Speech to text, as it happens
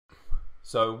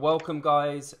So welcome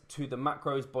guys to the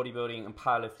Macros Bodybuilding and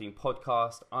Powerlifting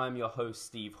Podcast. I'm your host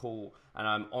Steve Hall and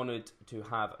I'm honoured to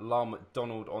have Lyle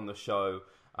McDonald on the show.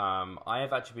 I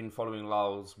have actually been following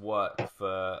Lyle's work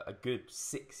for a good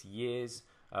 6 years.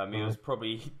 He was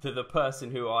probably the person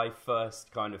who I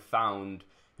first kind of found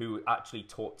who actually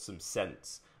taught some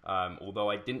sense.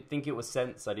 Although I didn't think it was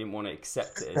sense, I didn't want to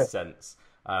accept it as sense.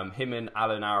 Him and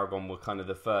Alan Aragon were kind of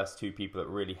the first two people that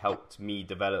really helped me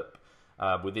develop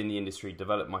within the industry,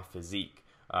 develop my physique.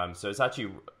 So it's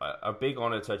actually a big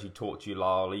honor to actually talk to you,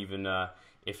 Lyle, even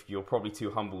if you're probably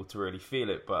too humble to really feel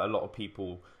it. But a lot of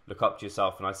people look up to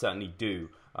yourself, and I certainly do.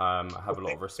 I have a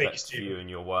lot of respect for you and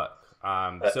your work.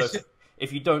 So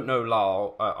if you don't know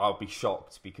Lyle, I'll be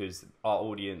shocked because our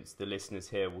audience, the listeners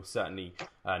here, will certainly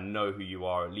know who you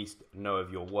are, at least know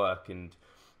of your work, and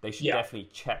they should definitely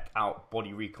check out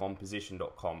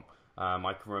bodyrecomposition.com.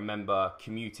 I can remember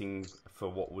commuting for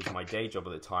what was my day job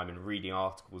at the time and reading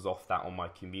articles off that on my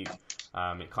commute.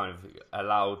 It kind of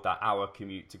allowed that hour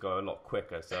commute to go a lot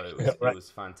quicker, so it was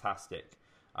fantastic.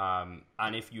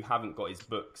 And if you haven't got his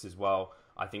books as well,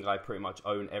 I think I pretty much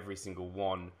own every single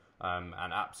one, and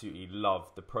absolutely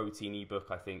love the protein ebook.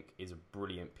 I think is a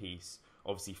brilliant piece.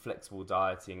 Obviously, flexible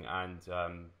dieting and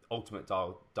ultimate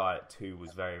diet 2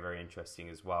 was very, very interesting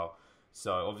as well.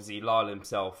 So obviously Lyle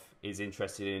himself is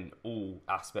interested in all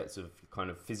aspects of kind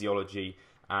of physiology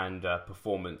and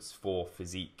performance for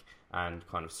physique and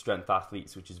kind of strength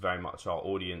athletes, which is very much our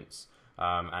audience,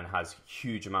 and has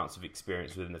huge amounts of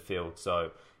experience within the field.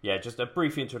 So yeah, just a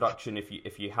brief introduction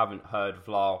if you haven't heard of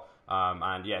Lyle.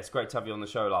 And yeah, it's great to have you on the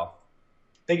show, Lyle.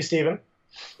 Thank you, Stephen.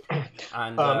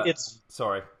 And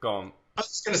sorry, go on. I was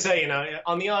just going to say,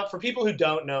 on the for people who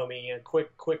don't know me, a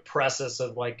quick preface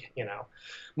of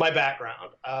my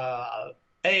background.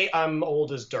 I'm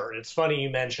old as dirt. It's funny you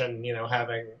mentioned,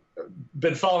 having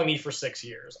been following me for 6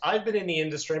 years. I've been in the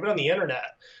industry, I've been on the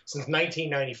internet since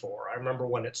 1994. I remember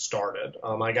when it started.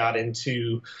 I got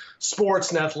into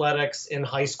sports and athletics in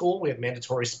high school. We had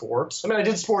mandatory sports. I mean, I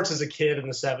did sports as a kid in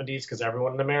the 70s because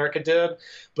everyone in America did,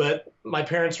 but my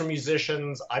parents were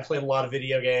musicians. I played a lot of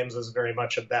video games. I was very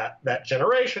much of that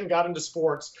generation, got into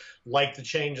sports, liked the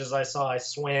changes I saw. I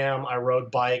swam, I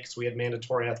rode bikes. We had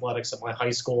mandatory athletics at my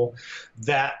high school.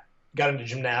 That got into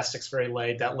gymnastics very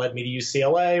late. That led me to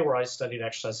UCLA, where I studied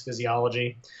exercise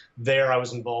physiology. There I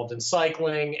was involved in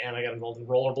cycling, and I got involved in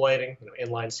rollerblading,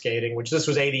 inline skating, which this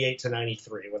was 88 to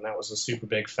 93 when that was a super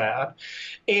big fad.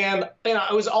 And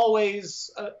I was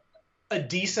always a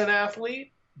decent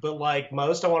athlete, but like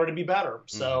most, I wanted to be better.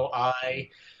 So I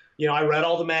read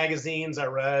all the magazines. I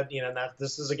read, that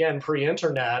this is, again,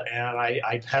 pre-internet, and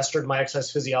I pestered my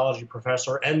exercise physiology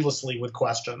professor endlessly with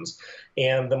questions.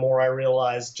 And the more I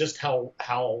realized just how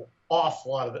off a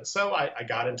lot of it. So I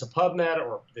got into PubMed,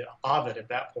 or the Ovid at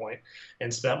that point,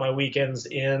 and spent my weekends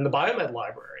in the biomed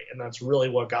library. And that's really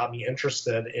what got me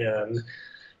interested in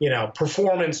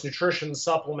performance, nutrition,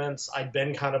 supplements. I'd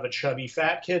been kind of a chubby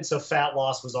fat kid, so fat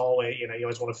loss was always, you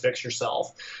always want to fix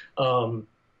yourself.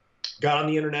 Got on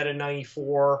the internet in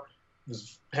 94,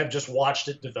 have just watched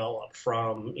it develop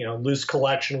from, loose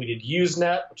collection. We did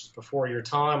Usenet, which is before your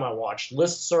time. I watched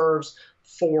listservs,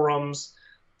 forums.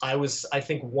 I was, I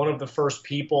think, one of the first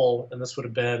people, and this would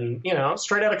have been,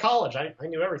 straight out of college. I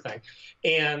knew everything.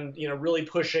 And, really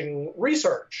pushing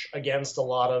research against a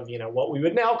lot of, what we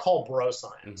would now call bro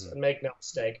science. And make no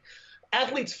mistake,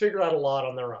 athletes figured out a lot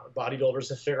on their own. Bodybuilders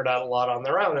have figured out a lot on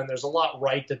their own, and there's a lot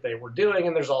right that they were doing,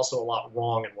 and there's also a lot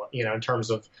wrong in what, in terms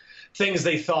of things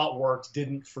they thought worked,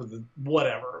 didn't, for the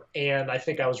whatever. And I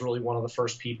think I was really one of the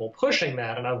first people pushing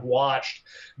that, and I've watched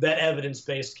that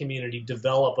evidence-based community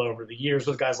develop over the years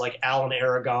with guys like Alan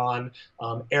Aragon,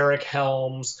 Eric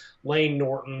Helms, Lane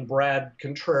Norton, Brad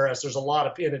Contreras. There's a lot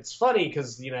of, and it's funny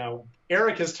because,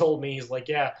 Eric has told me, he's like,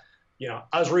 yeah,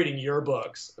 I was reading your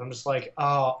books. I'm just like,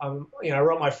 I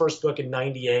wrote my first book in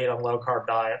 98 on low carb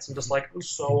diets. I'm just like, I'm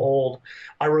so old.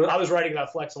 I was writing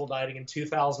about flexible dieting in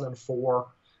 2004.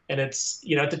 And it's,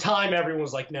 at the time, everyone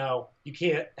was like, no, you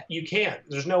can't.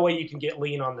 There's no way you can get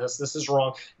lean on this. This is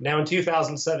wrong. Now in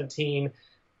 2017,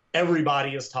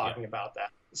 everybody is talking about that.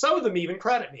 Some of them even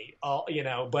credit me,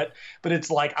 but it's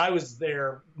like I was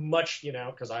there much,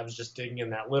 because I was just digging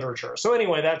in that literature. So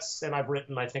anyway, and I've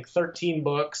written, I think, 13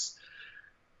 books.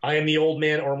 I am the old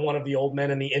man, or one of the old men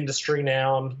in the industry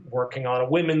now. I'm working on a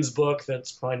women's book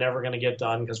that's probably never going to get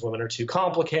done because women are too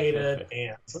complicated.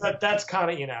 And so that's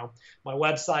kind of, my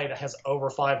website has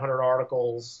over 500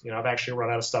 articles. I've actually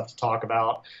run out of stuff to talk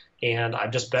about, and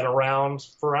I've just been around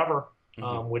forever,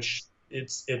 which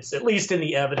it's at least in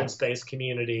the evidence-based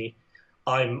community,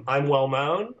 I'm well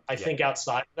known. I Yeah. think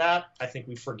outside of that, I think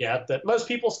we forget that most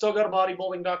people still go to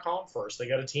bodybuilding.com first. They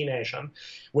go to T Nation,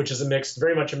 which is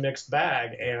very much a mixed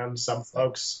bag. And some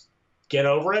folks get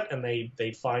over it and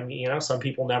they find, some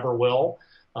people never will.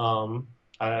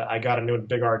 I got into a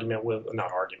big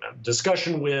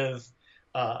discussion with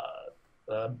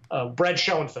Brad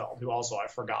Schoenfeld, who also I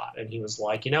forgot. And he was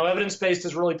like, evidence-based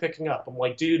is really picking up. I'm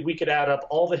like, dude, we could add up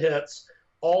all the hits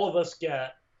all of us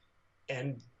get,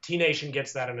 and T Nation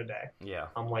gets that in a day. Yeah.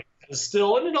 I'm like,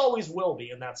 still, and it always will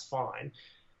be, and that's fine.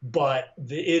 But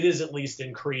it is at least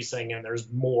increasing, and there's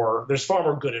far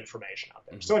more good information out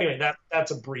there. Mm-hmm. So anyway, that's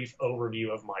a brief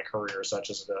overview of my career, such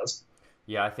as it is.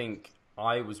 Yeah, I think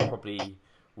I was probably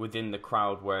within the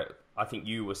crowd where I think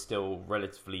you were still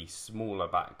relatively smaller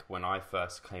back when I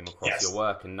first came across your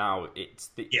work, and now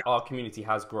our community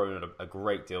has grown a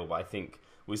great deal, but I think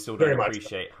we still don't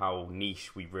appreciate how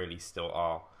niche we really still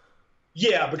are.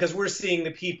 Yeah, because we're seeing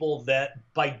the people that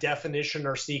by definition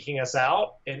are seeking us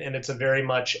out, and it's a very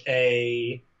much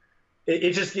it's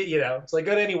like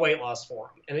go to any weight loss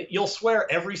forum, and you'll swear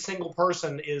every single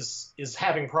person is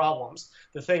having problems.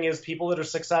 The thing is, people that are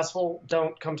successful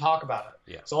don't come talk about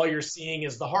it. Yeah. So all you're seeing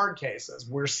is the hard cases.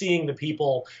 We're seeing the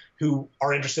people who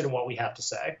are interested in what we have to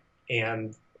say.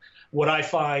 And what I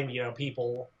find,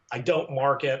 people, I don't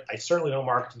market. I certainly don't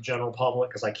market to the general public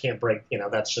because I can't break,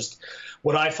 that's just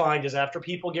what I find is after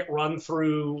people get run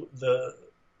through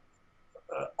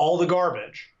all the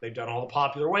garbage, they've done all the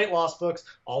popular weight loss books,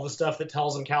 all the stuff that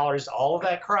tells them calories, all of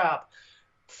that crap.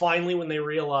 Finally, when they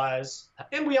realize,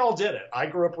 and we all did it. I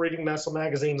grew up reading muscle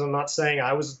magazines. I'm not saying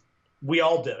we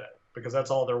all did it because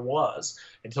that's all there was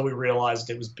until we realized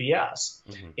it was BS.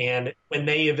 Mm-hmm. And when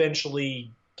they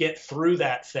eventually get through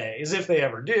that phase, if they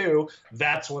ever do,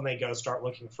 that's when they go start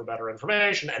looking for better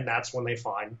information. And that's when they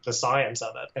find the science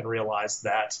of it and realize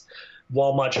that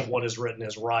while much of what is written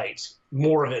is right,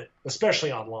 more of it,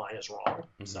 especially online, is wrong.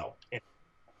 Mm-hmm. So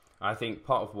I think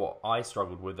part of what I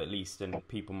struggled with, at least, and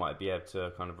people might be able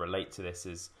to kind of relate to this,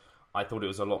 is I thought it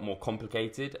was a lot more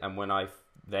complicated. And when I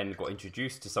then got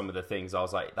introduced to some of the things, I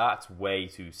was like, that's way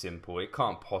too simple. It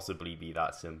can't possibly be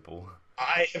that simple.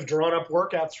 I have drawn up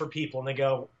workouts for people, and they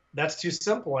go, that's too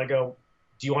simple. I go,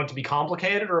 do you want it to be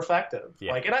complicated or effective?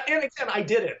 Yeah. And again, I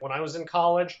did it when I was in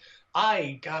college.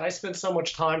 I spent so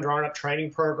much time drawing up training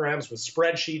programs with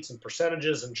spreadsheets and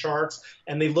percentages and charts,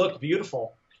 and they looked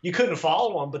beautiful. You couldn't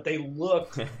follow them, but they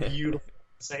looked beautiful.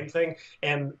 Same thing.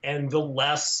 And the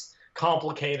less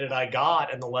complicated I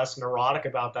got and the less neurotic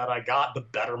about that I got, the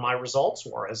better my results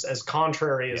were, as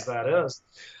contrary as that is.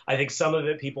 I think some of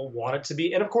it people want it to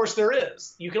be, and of course there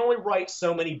is. You can only write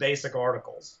so many basic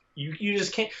articles. You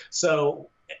just can't. So,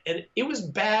 and it was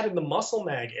bad in the muscle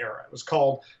mag era. It was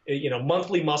called,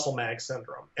 monthly muscle mag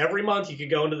syndrome. Every month you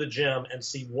could go into the gym and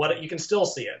see you can still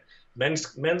see it.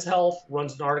 Men's Health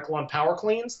runs an article on power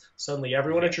cleans. Suddenly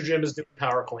everyone at your gym is doing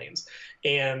power cleans.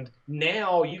 And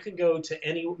now you can go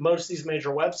to most of these major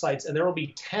websites and there will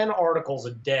be 10 articles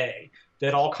a day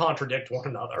that all contradict one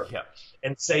another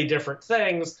and say different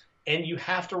things. And you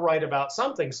have to write about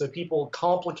something. So people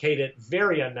complicate it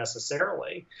very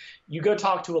unnecessarily. You go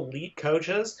talk to elite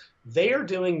coaches, they are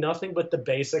doing nothing but the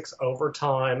basics over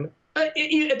time. At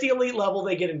the elite level,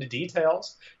 they get into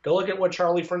details. Go look at what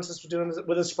Charlie Francis was doing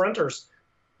with his sprinters.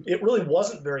 It really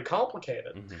wasn't very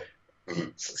complicated. Mm-hmm.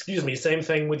 Excuse me. Same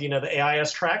thing with, the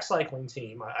AIS track cycling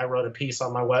team. I wrote a piece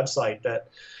on my website that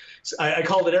I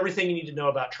called it Everything You Need to Know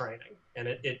About Training. And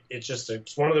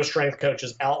it's one of their strength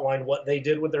coaches outlined what they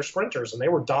did with their sprinters, and they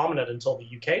were dominant until the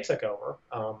UK took over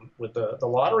with the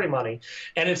lottery money.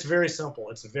 And it's very simple.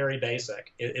 It's very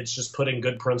basic. It's just putting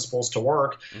good principles to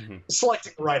work,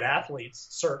 selecting the right athletes,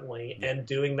 certainly, and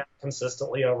doing that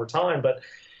consistently over time. But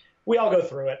we all go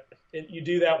through it. You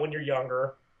do that when you're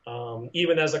younger.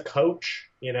 Even as a coach,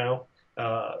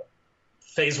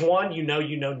 phase one, you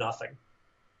know nothing.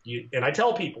 And I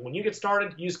tell people, when you get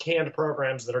started, use canned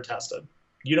programs that are tested.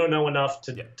 You don't know enough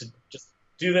to just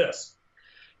do this.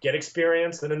 Get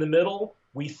experience. Then in the middle,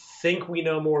 we think we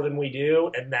know more than we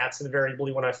do, and that's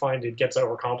invariably when I find it gets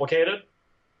overcomplicated.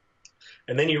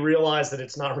 And then you realize that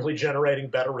it's not really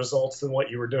generating better results than what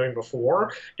you were doing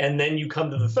before. And then you come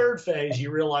to the third phase,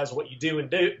 you realize what you do and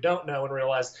don't know, and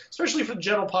realize, especially for the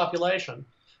general population,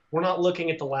 we're not looking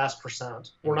at the last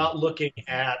percent. We're not looking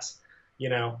at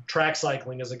track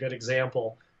cycling is a good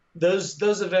example.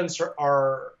 Those events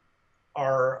are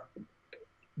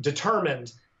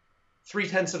determined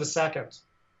 0.3 of a second,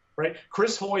 right?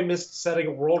 Chris Hoy missed setting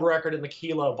a world record in the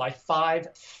kilo by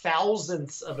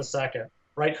 5,000ths of a second,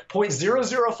 right?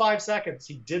 0.005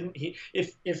 seconds.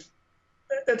 If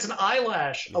It's an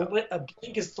eyelash. Yeah. A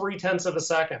blink is 0.3 of a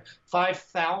second.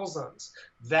 5,000ths.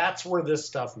 That's where this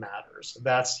stuff matters.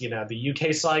 That's, the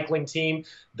UK cycling team,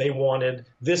 they wanted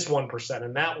this 1%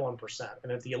 and that 1%.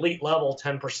 And at the elite level,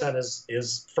 10%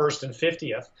 is first and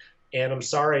 50th. And I'm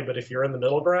sorry, but if you're in the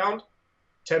middle ground,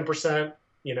 10%,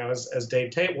 as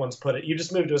Dave Tate once put it, you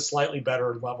just move to a slightly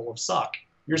better level of suck.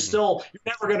 You're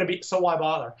never going to be, so why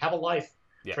bother? Have a life.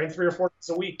 Yeah. Train 3 or 4 days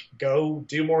a week. Go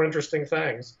do more interesting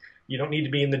things. You don't need to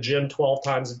be in the gym 12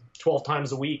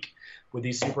 times a week with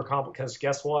these super complicated, because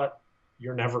guess what?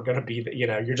 You're never going to be,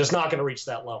 you're just not going to reach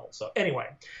that level. So anyway,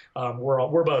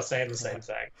 we're both saying the same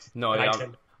thing. No,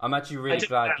 I'm actually really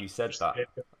glad you said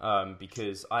that,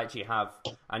 because I actually have,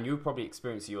 and you'll probably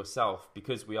experience it yourself,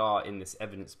 because we are in this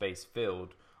evidence-based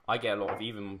field. I get a lot of,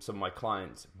 even some of my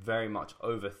clients very much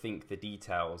overthink the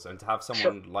details, and to have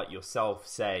someone like yourself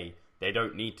say they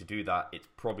don't need to do that, it's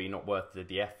probably not worth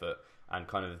the effort, and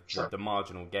kind of the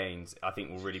marginal gains, I think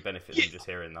will really benefit them just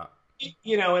hearing that.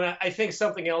 And I think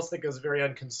something else that goes very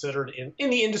unconsidered in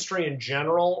the industry in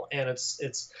general, and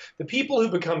it's the people who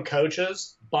become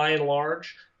coaches, by and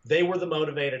large, they were the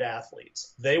motivated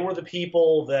athletes. They were the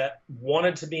people that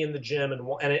wanted to be in the gym, and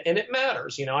it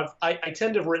matters. I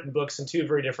tend to have written books in 2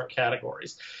 very different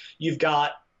categories. You've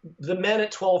got the men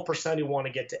at 12% who want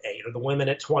to get to 8, or the women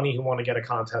at 20 who want to get a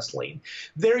contest lean.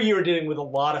 There you're dealing with a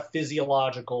lot of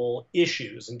physiological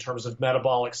issues in terms of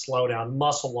metabolic slowdown,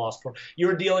 muscle loss.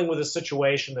 You're dealing with a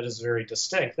situation that is very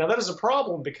distinct. Now, that is a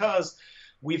problem because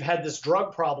we've had this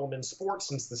drug problem in sports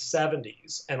since the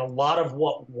 70s, and a lot of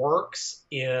what works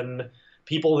in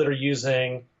people that are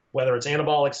using, whether it's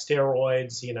anabolic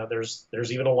steroids,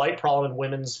 there's even a light problem in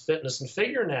women's fitness and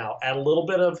figure now. Add a little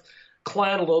bit of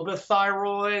Clen, a little bit of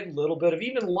thyroid, a little bit of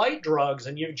even light drugs,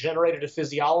 and you've generated a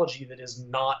physiology that is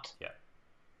not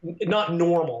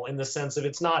normal, in the sense of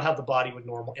it's not how the body would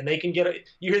normal. And they can get it.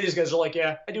 You hear these guys are like,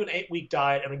 yeah, I do an 8-week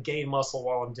diet and I gain muscle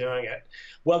while I'm doing it.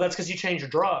 Well, that's because you change your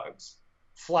drugs.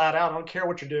 Flat out, I don't care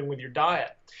what you're doing with your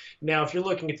diet. Now, if you're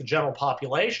looking at the general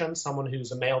population, someone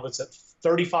who's a male that's at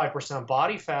 35%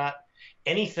 body fat,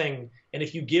 anything, and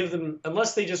if you give them,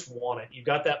 unless they just want it, you've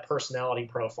got that personality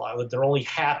profile that they're only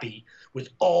happy with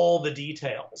all the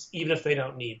details, even if they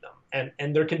don't need them.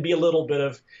 And there can be a little bit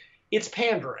of, it's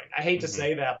pandering. I hate to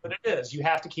say that, but it is. You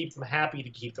have to keep them happy to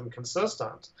keep them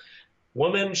consistent.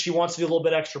 Woman, she wants to do a little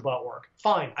bit extra butt work.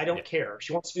 Fine, I don't care.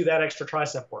 She wants to do that extra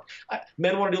tricep work.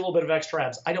 Men want to do a little bit of extra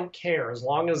abs. I don't care. As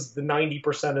long as the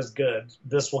 90% is good,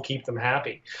 this will keep them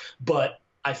happy. But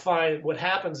I find what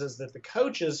happens is that the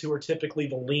coaches, who are typically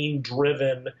the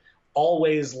lean-driven,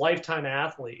 always lifetime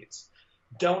athletes,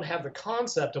 don't have the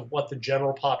concept of what the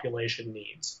general population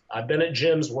needs. I've been at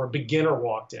gyms where a beginner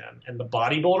walked in, and the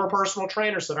bodybuilder personal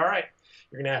trainer said, all right,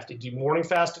 you're going to have to do morning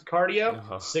fasted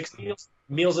cardio, 6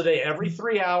 meals a day every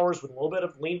 3 hours with a little bit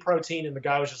of lean protein. And the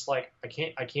guy was just like, I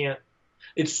can't.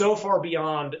 It's so far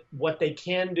beyond what they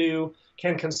can do,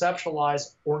 can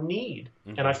conceptualize, or need.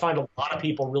 And I find a lot of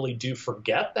people really do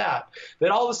forget that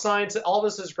all the science, all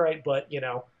this is great, but,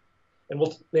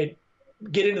 and they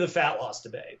get into the fat loss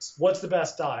debates. What's the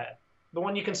best diet? The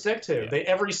one you can stick to.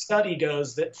 Every study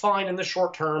goes that fine in the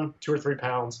short term, 2 or 3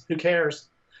 pounds, who cares?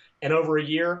 And over a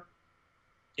year,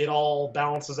 it all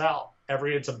balances out.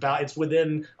 It's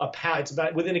within a pound, it's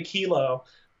about within a kilo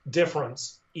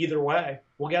difference either way.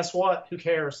 Well, guess what? Who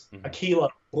cares? A kilo,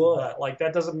 like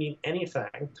that doesn't mean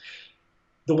anything.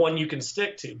 The one you can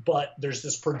stick to, but there's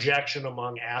this projection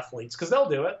among athletes, because they'll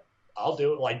do it. I'll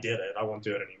do it. Well, I did it. I won't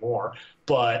do it anymore.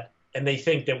 And they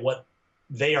think that what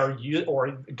they are,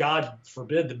 or God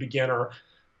forbid, the beginner.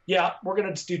 Yeah, we're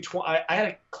going to do. I had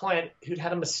a client who'd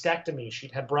had a mastectomy.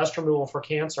 She'd had breast removal for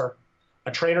cancer.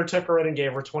 A trainer took her in and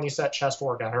gave her 20-set chest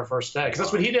workout her first day, because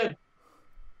that's what he did.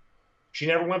 She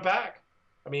never went back.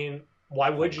 I mean,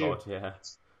 why would you? God,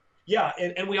 yeah,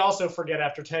 and we also forget,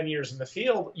 after 10 years in the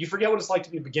field, you forget what it's like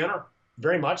to be a beginner,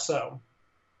 very much so.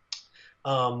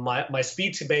 My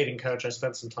speed skating coach, I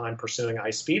spent some time pursuing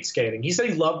ice speed skating. He said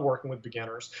he loved working with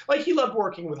beginners. Like, he loved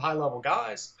working with high-level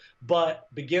guys, but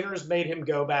beginners made him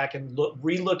go back and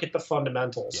relook at the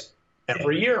fundamentals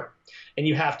every year. And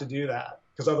you have to do that,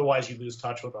 because otherwise you lose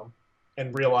touch with them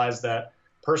and realize that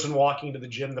person walking to the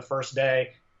gym the first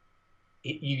day,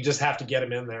 you just have to get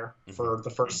them in there for the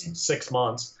first 6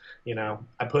 months.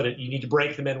 I put it, you need to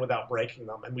break them in without breaking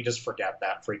them, and we just forget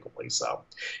that frequently. So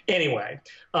anyway,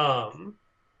 totally.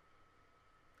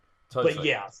 but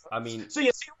yeah, I mean, so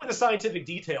you see with the scientific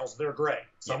details, they're great.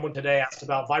 Someone today asked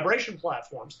about vibration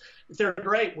platforms. They're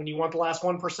great. When you want the last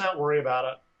 1%, worry about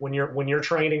it. When you're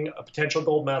training a potential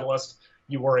gold medalist,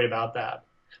 you worry about that.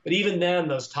 But even then,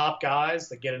 those top guys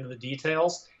that get into the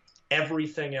details,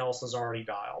 everything else is already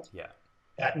dialed. Yeah.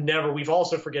 We've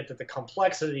also forget that the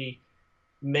complexity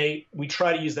we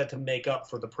try to use that to make up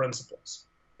for the principles.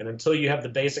 And until you have the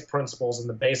basic principles and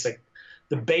the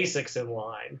basics in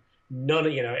line,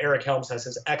 Eric Helms has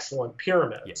his excellent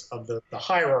pyramids of the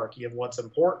hierarchy of what's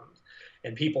important,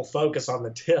 and people focus on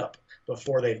the tip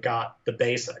before they've got the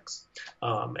basics.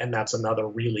 And that's another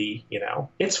really,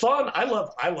 it's fun. I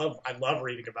love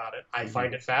reading about it. I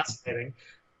find it fascinating.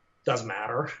 Doesn't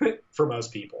matter for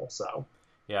most people. So.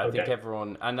 Yeah, I think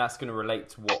everyone, and that's going to relate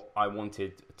to what I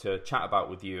wanted to chat about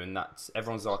with you, and that's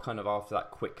everyone's kind of after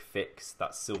that quick fix,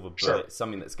 that silver bullet,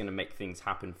 something that's going to make things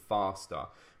happen faster,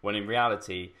 when in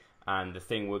reality, and the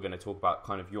thing we're going to talk about,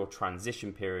 kind of your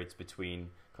transition periods between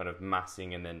kind of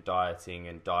massing and then dieting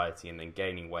and then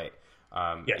gaining weight,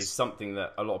 is something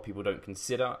that a lot of people don't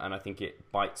consider, and I think it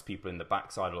bites people in the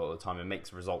backside a lot of the time and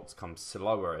makes results come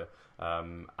slower.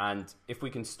 And if we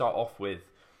can start off with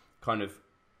kind of,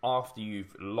 after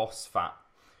you've lost fat,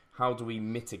 how do we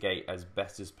mitigate as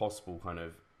best as possible kind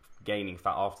of gaining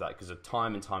fat after that? Because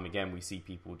time and time again, we see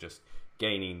people just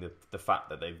gaining the fat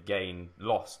that they've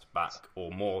lost back or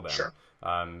more than. Sure.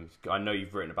 I know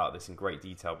you've written about this in great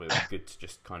detail, but it would be good to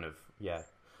just kind of,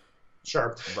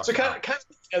 Sure. So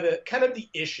kind of the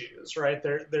issues, right?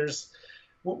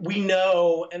 We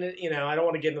know, and I don't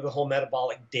want to get into the whole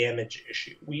metabolic damage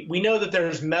issue. We know that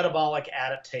there's metabolic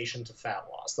adaptation to fat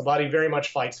loss. The body very much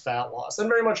fights fat loss, and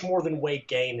very much more than weight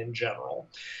gain in general,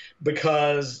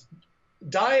 because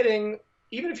dieting,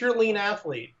 even if you're a lean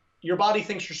athlete, your body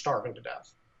thinks you're starving to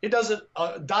death. It doesn't.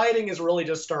 Dieting is really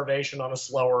just starvation on a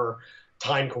slower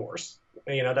time course.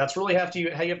 That's really how you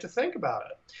have to think about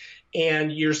it.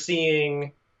 And you're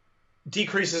seeing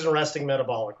decreases in resting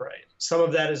metabolic rate. Some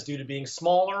of that is due to being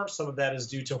smaller. Some of that is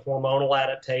due to hormonal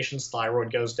adaptations.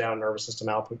 Thyroid goes down, nervous system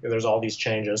output. There's all these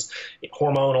changes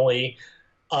hormonally.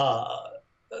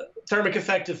 Thermic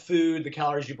effect of food, the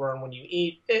calories you burn when you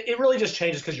eat, it really just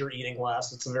changes because you're eating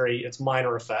less. It's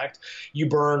minor effect. You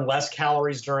burn less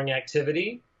calories during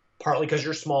activity, partly because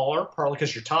you're smaller, partly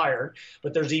because you're tired,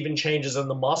 but there's even changes in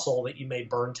the muscle that you may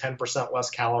burn 10%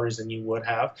 less calories than you would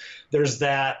have. There's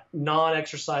that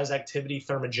non-exercise activity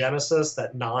thermogenesis,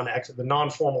 the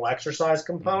non-formal exercise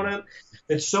component.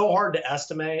 It's so hard to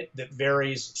estimate, that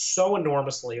varies so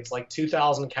enormously. It's like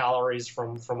 2,000 calories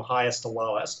from highest to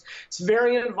lowest. It's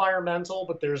very environmental,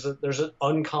 but there's an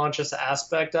unconscious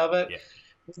aspect of it. Yeah.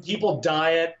 When people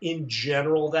diet, in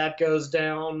general, that goes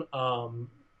down.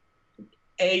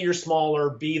 A, you're smaller,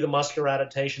 B, the muscular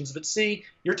adaptations, but C,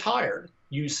 you're tired.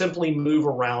 You simply move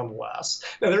around less.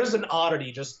 Now, there is an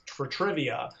oddity, just for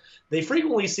trivia. They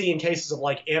frequently see in cases of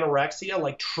like anorexia,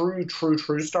 like true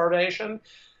starvation,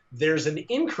 there's an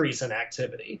increase in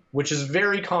activity, which is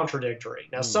very contradictory.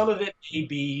 Now, some of it may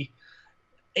be,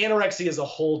 anorexia is a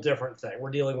whole different thing. We're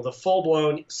dealing with a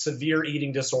full-blown severe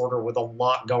eating disorder with a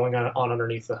lot going on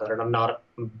underneath the hood. And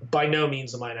by no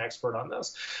means am I an expert on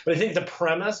this. But I think the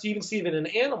premise, you even see it in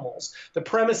animals, the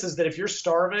premise is that if you're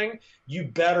starving, you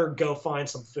better go find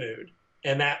some food.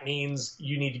 And that means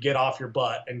you need to get off your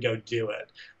butt and go do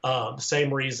it.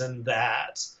 Same reason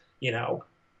that,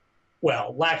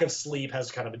 lack of sleep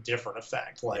has kind of a different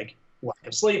effect. Like, lack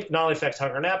of sleep not only affects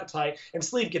hunger and appetite, and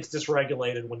sleep gets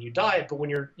dysregulated when you diet, but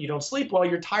when you don't sleep well,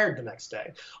 you're tired the next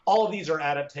day. All of these are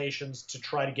adaptations to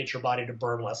try to get your body to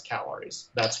burn less calories.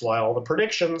 That's why all the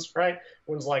predictions, right?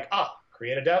 One's like,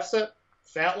 create a deficit,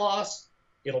 fat loss,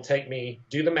 it'll take me,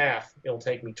 do the math, it'll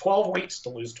take me 12 weeks to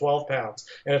lose 12 pounds.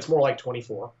 And it's more like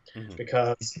 24,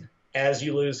 because as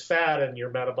you lose fat and your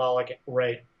metabolic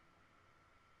rate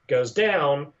goes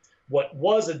down, what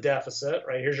was a deficit,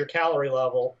 right? Here's your calorie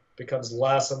level, becomes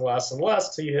less and less and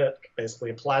less till you hit basically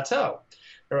a plateau.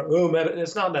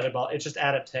 It's not metabolic, it's just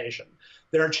adaptation.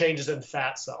 There are changes in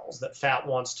fat cells, that fat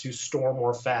wants to store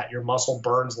more fat. Your muscle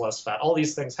burns less fat. All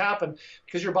these things happen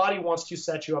because your body wants to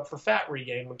set you up for fat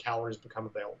regain when calories become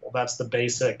available. That's the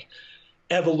basic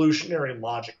evolutionary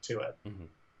logic to it.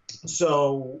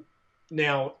 So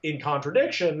now, in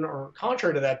contradiction, or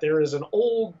contrary to that, there is an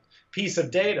old piece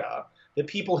of data that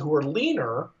people who are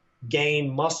leaner gain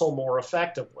muscle more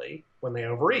effectively when they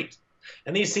overeat.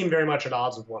 And these seem very much at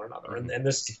odds with one another. And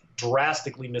this is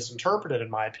drastically misinterpreted,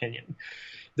 in my opinion.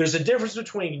 There's a difference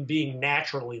between being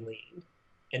naturally lean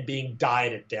and being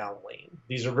dieted down lean.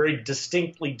 These are very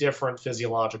distinctly different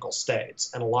physiological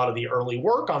states. And a lot of the early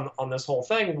work on this whole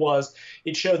thing was,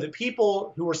 it showed that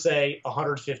people who were, say,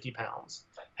 150 pounds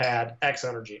had X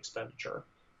energy expenditure.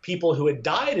 People who had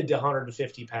dieted to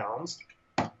 150 pounds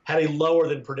had a lower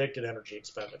than predicted energy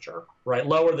expenditure, right?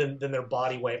 Lower than their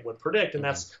body weight would predict. And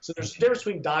so there's a difference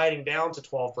between dieting down to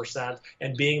 12%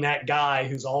 and being that guy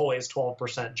who's always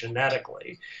 12%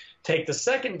 genetically. Take the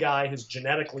second guy who's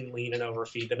genetically lean and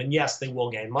overfeed them, and yes, they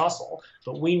will gain muscle,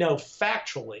 but we know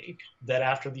factually that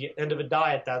after the end of a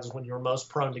diet, that's when you're most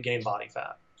prone to gain body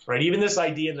fat, right? Even this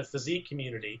idea in the physique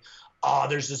community,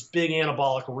 there's this big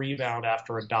anabolic rebound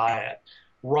after a diet.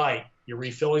 Right, you're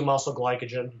refilling muscle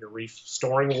glycogen, you're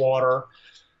restoring water.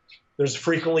 There's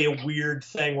frequently a weird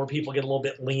thing where people get a little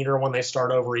bit leaner when they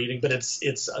start overeating, but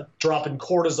it's a drop in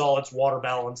cortisol, it's water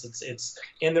balance,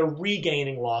 and they're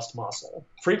regaining lost muscle,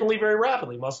 frequently very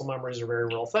rapidly. Muscle memories are a very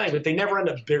real thing, but they never end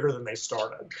up bigger than they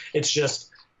started. It's just,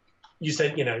 you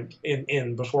said,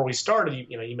 in before we started,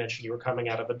 you mentioned you were coming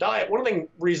out of a diet. One of the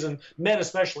reasons men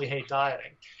especially hate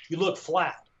dieting, you look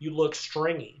flat, you look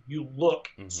stringy, you look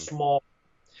small.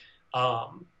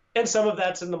 And some of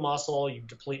that's in the muscle. You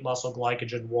deplete muscle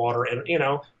glycogen, water,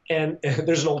 and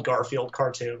there's an old Garfield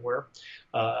cartoon where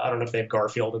I don't know if they have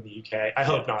Garfield in the UK. I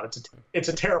hope not. It's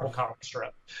a terrible comic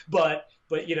strip. But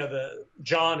the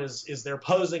John is there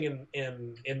posing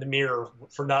in the mirror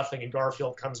for nothing, and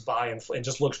Garfield comes by and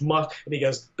just looks and he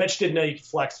goes, "Bet you didn't know you could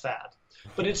flex fat."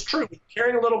 But it's true.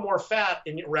 Carrying a little more fat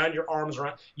around your arms,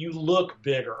 you look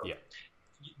bigger. Yeah.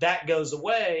 That goes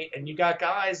away, and you got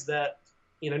guys that.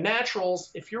 Naturals,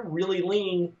 if you're really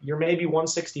lean, you're maybe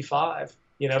 165.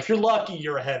 If you're lucky,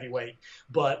 you're a heavyweight.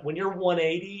 But when you're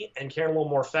 180 and carrying a little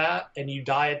more fat and you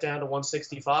diet down to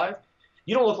 165,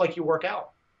 you don't look like you work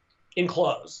out in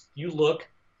clothes. You look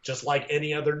just like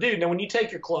any other dude. Now, when you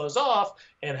take your clothes off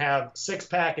and have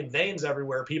six-pack and veins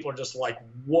everywhere, people are just like,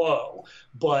 whoa.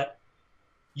 But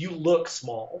you look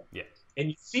small. Yeah. And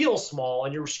you feel small,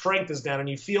 and your strength is down, and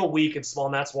you feel weak and small,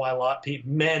 and that's why a lot of people,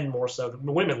 men more so,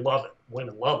 women love it.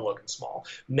 Women love looking small.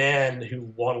 Men who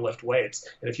want to lift weights.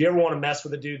 And if you ever want to mess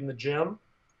with a dude in the gym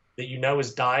that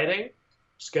is dieting,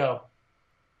 just go,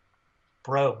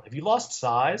 bro, have you lost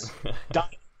size?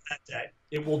 Diet that day.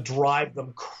 It will drive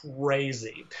them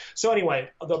crazy. So anyway,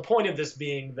 the point of this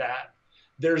being that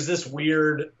there's this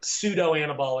weird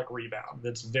pseudo-anabolic rebound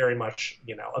that's very much,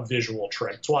 a visual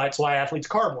trick. It's why athletes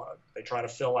carb load. They try to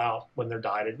fill out when they're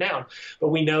dieted down. But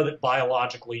we know that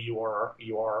biologically you are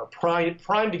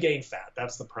primed to gain fat.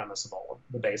 That's the premise of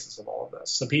the basis of all of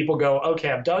this. So people go, okay,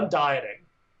 I'm done dieting.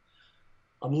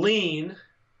 I'm lean,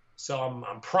 so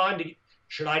I'm primed to.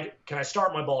 Can I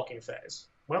start my bulking phase?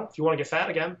 Well, if you want to get fat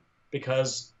again,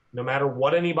 because no matter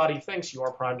what anybody thinks, you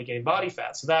are primed to gain body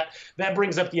fat. So that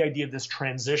brings up the idea of this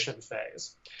transition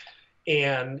phase.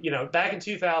 And, back in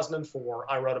 2004,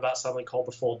 I wrote about something called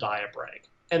the full diet break.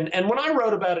 And when I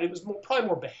wrote about it, it was probably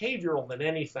more behavioral than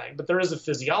anything, but there is a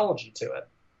physiology to it,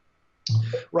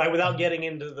 right? Without getting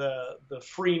into the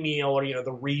free meal or,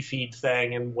 the refeed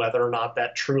thing and whether or not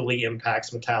that truly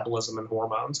impacts metabolism and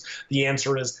hormones. The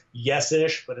answer is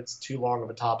yes-ish, but it's too long of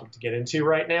a topic to get into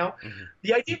right now. Mm-hmm.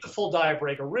 The idea of the full diet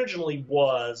break originally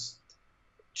was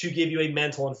to give you a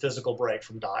mental and physical break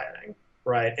from dieting.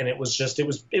 Right. And it was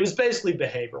basically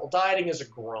behavioral. Dieting is a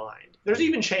grind. There's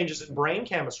even changes in brain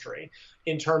chemistry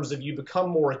in terms of you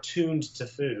become more attuned to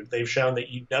food. They've shown that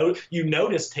you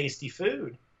notice tasty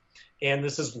food. And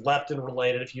this is leptin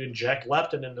related. If you inject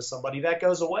leptin into somebody, that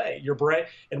goes away. Your brain,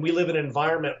 and we live in an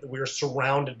environment that we're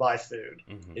surrounded by food.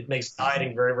 Mm-hmm. It makes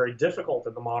dieting very, very difficult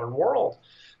in the modern world.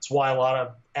 It's why a lot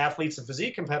of athletes and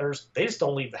physique competitors, they just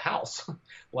don't leave the house.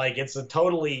 Like, it's a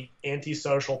totally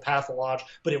antisocial, pathological,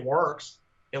 but it works,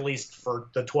 at least for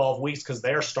the 12 weeks, because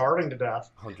they're starving to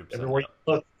death. 100%. Everywhere you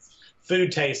look,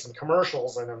 food tastes and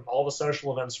commercials, and all the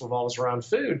social events revolves around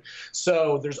food.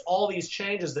 So there's all these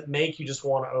changes that make you just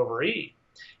want to overeat.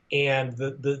 And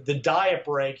the diet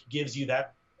break gives you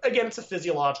that. Again, it's a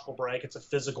physiological break. It's a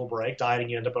physical break. Dieting,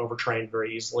 you end up overtrained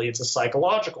very easily. It's a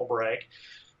psychological break,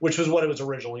 which was what it was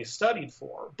originally studied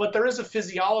for. But there is a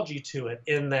physiology to it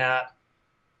in that,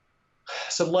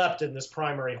 so leptin, this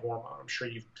primary hormone, I'm sure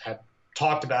you've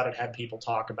talked about it, had people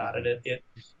talk about it.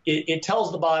 It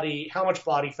tells the body how much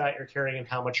body fat you're carrying and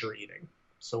how much you're eating.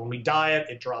 So when we diet,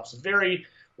 it drops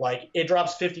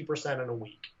 50% in a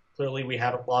week. Clearly, we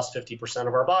haven't lost 50%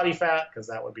 of our body fat because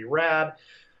that would be rad.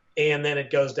 And then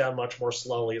it goes down much more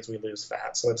slowly as we lose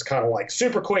fat. So it's kind of like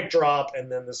super quick drop, and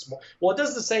then it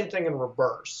does the same thing in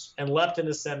reverse. And leptin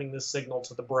is sending this signal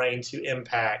to the brain to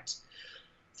impact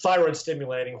thyroid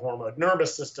stimulating hormone,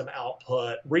 nervous system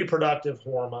output, reproductive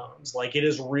hormones. Like, it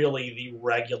is really the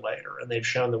regulator. And they've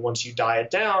shown that once you diet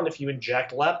down, if you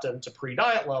inject leptin to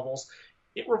pre-diet levels,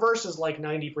 it reverses like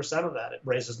 90% of that. It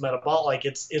raises metabolic.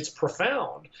 It's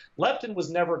profound. Leptin was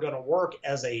never going to work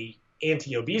as a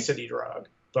anti-obesity drug.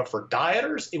 But for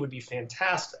dieters, it would be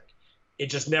fantastic. It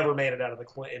just never made it out of the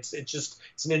clinic. It's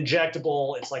an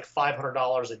injectable. It's like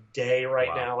 $500 a day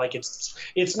right now. Like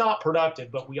it's not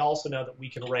productive, but we also know that we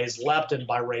can raise leptin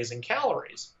by raising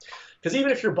calories. Because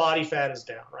even if your body fat is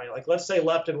down, right? Like let's say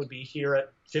leptin would be here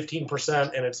at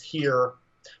 15% and it's here.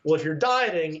 Well, if you're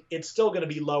dieting, it's still going to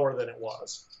be lower than it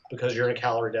was because you're in a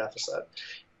calorie deficit.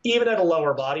 Even at a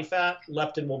lower body fat,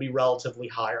 leptin will be relatively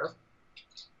higher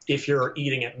if you're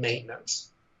eating at maintenance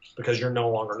because you're no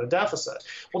longer in a deficit.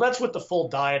 Well, that's what the full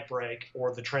diet break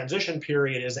or the transition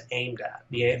period is aimed at.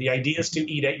 The idea is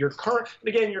to eat at your current,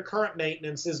 and again, your current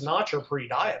maintenance is not your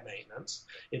pre-diet maintenance.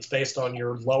 It's based on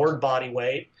your lowered body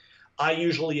weight. I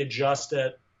usually adjust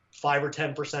it 5 or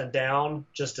 10% down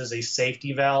just as a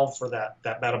safety valve for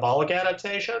that metabolic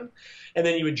adaptation. And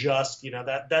then you adjust,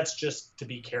 that's just to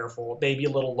be careful. It may be a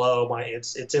little low,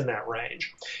 it's in that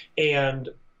range. And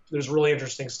there's a really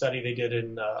interesting study they did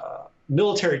in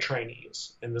military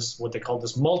trainees in this, what they call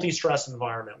this multi-stress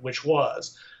environment, which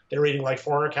was they were eating like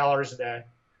 400 calories a day.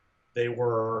 They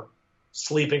were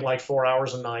sleeping like 4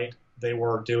 hours a night. They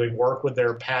were doing work with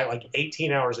their pack like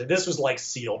 18 hours a day. This was like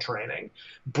SEAL training,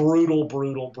 brutal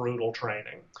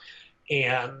training.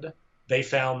 And they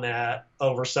found that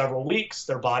over several weeks,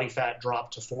 their body fat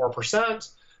dropped to 4%.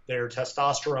 Their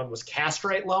testosterone was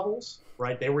castrate levels,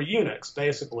 right? They were eunuchs,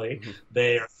 basically. Mm-hmm.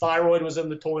 Their thyroid was in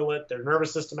the toilet. Their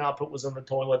nervous system output was in the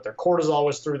toilet. Their cortisol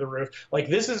was through the roof. Like,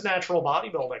 this is natural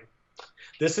bodybuilding.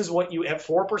 This is what you, at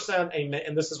 4%,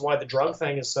 and this is why the drug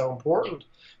thing is so important.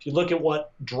 If you look at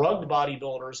what drugged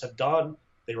bodybuilders have done,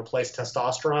 they replace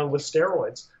testosterone with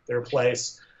steroids. They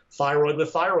replace thyroid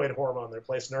with thyroid hormone. They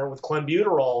replace nerve with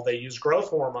clenbuterol. They use growth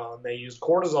hormone. They use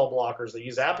cortisol blockers. They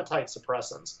use appetite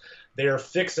suppressants. They are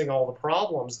fixing all the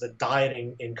problems that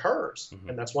dieting incurs, mm-hmm.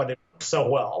 and that's why they work so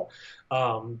well.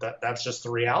 That's just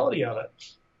the reality of it.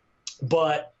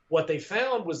 But what they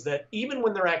found was that even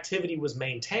when their activity was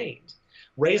maintained,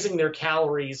 raising their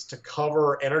calories to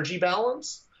cover energy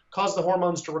balance caused the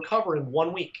hormones to recover in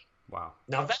 1 week. Wow.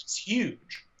 Now that's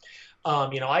huge.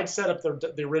 I'd set up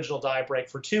the original diet break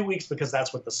for 2 weeks because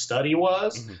that's what the study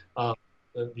was.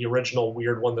 Mm-hmm. The original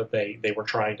weird one that they were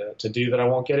trying to do that I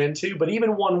won't get into. But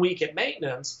even 1 week at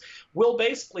maintenance will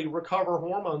basically recover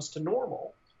hormones to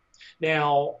normal.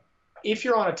 Now, if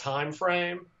you're on a time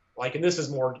frame, and this is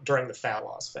more during the fat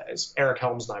loss phase. Eric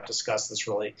Helms and I have discussed this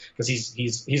really because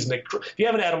he's if you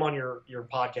haven't had him on your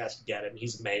podcast, get him.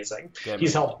 He's amazing.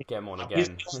 He's helped get him on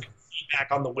again. Feedback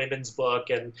on the women's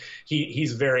book, and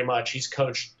he's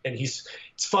coached, and it's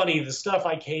funny,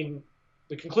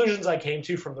 the conclusions I came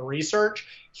to from the research,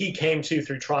 he came to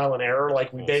through trial and error.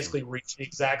 Like we basically reached the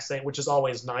exact same, which is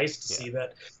always nice to see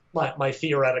that my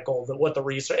theoretical, that what the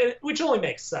research, which only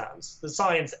makes sense, the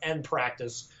science and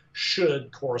practice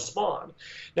should correspond.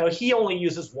 Now, he only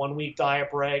uses 1 week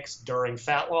diet breaks during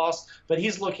fat loss, but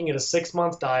he's looking at a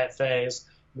 6-month diet phase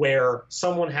where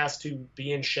someone has to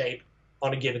be in shape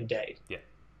on a given date. Yeah.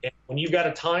 And when you've got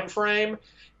a time frame,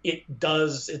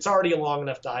 it's already a long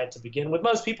enough diet to begin with.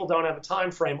 Most people don't have a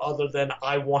time frame other than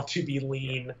I want to be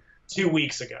lean 2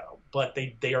 weeks ago, but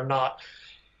they are not.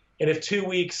 And if 2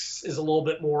 weeks is a little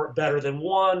bit more better than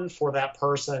one for that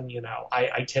person,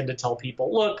 I tend to tell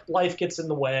people, look, life gets in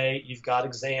the way. You've got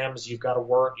exams, you've got to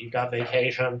work, you've got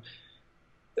vacation.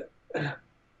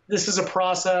 This is a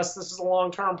process. This is a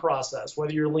long-term process,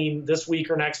 whether you're lean this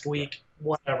week or next week,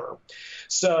 whatever.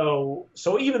 So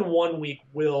even 1 week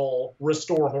will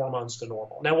restore hormones to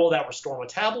normal. Now, will that restore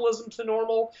metabolism to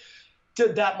normal?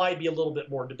 That might be a little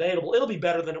bit more debatable. It'll be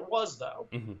better than it was, though,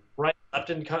 mm-hmm. right?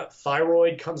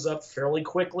 Thyroid comes up fairly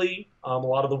quickly. A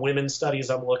lot of the women's studies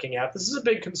I'm looking at, this is a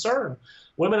big concern.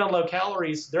 Women on low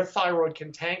calories, their thyroid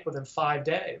can tank within 5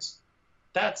 days.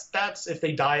 That's if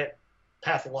they diet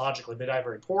pathologically, they diet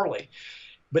very poorly,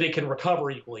 but it can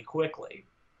recover equally quickly.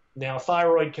 Now,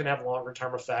 thyroid can have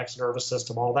longer-term effects, nervous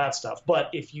system, all that stuff.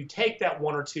 But if you take that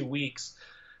 1 or 2 weeks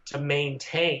to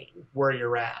maintain where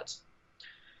you're at,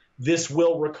 this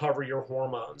will recover your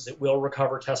hormones. It will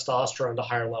recover testosterone to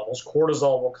higher levels.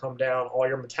 Cortisol will come down. All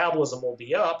your metabolism will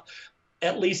be up.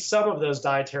 At least some of those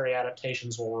dietary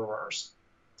adaptations will reverse.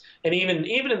 And even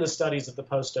in the studies of the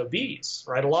post-obese,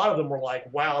 right, a lot of them were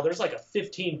like, wow, there's like a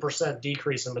 15%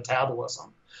 decrease in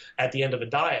metabolism at the end of a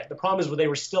diet. The problem is they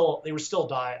were still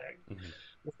dieting. Mm-hmm.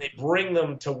 When they bring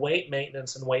them to weight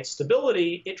maintenance and weight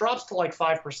stability, it drops to like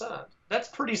 5%. That's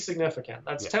pretty significant.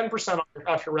 That's 10%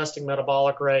 off your resting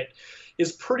metabolic rate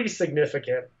is pretty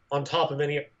significant on top of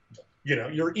any,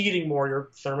 you're eating more, your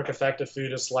thermic effect of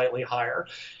food is slightly higher.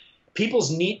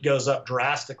 People's NEAT goes up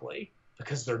drastically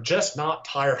because they're just not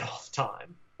tired all the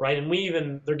time, right?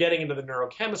 And they're getting into the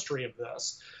neurochemistry of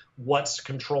this. what's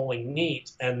controlling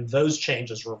NEAT, and those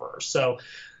changes reverse.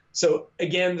 So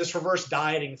again, this reverse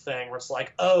dieting thing where it's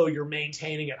like, oh, you're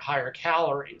maintaining at higher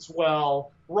calories.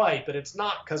 Well, right, but it's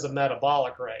not because of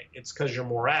metabolic rate. It's because you're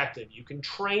more active. You can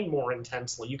train more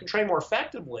intensely. You can train more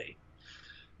effectively,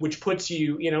 which puts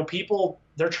you, people,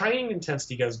 their training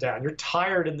intensity goes down. You're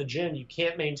tired in the gym. You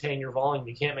can't maintain your volume.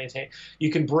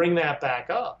 You can bring that back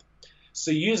up.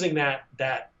 So using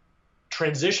that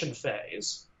transition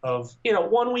phase of,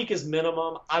 1 week is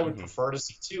minimum. I would prefer to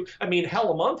see 2. I mean,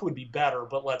 hell, a month would be better,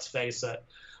 but let's face it,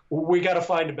 we got to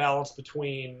find a balance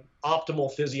between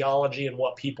optimal physiology and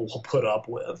what people will put up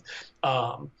with.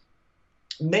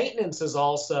 Maintenance is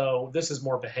also, this is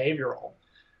more behavioral.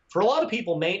 For a lot of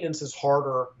people, maintenance is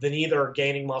harder than either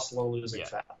gaining muscle or losing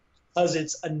fat, because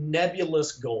it's a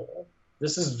nebulous goal.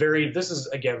 This is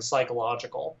again,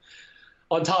 psychological.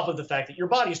 On top of the fact that your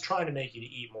body's trying to make you to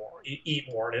eat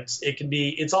more, and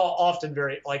it's all often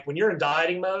very, like when you're in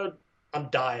dieting mode, I'm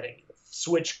dieting,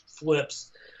 switch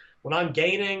flips. When I'm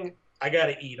gaining, I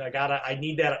gotta eat. I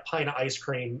need that pint of ice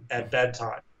cream at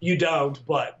bedtime. You don't,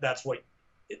 but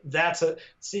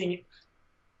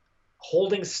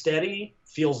holding steady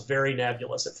feels very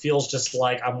nebulous. It feels just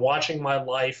like I'm watching my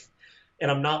life and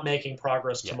I'm not making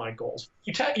progress to my goals.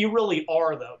 You really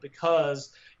are, though,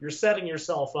 because you're setting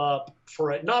yourself up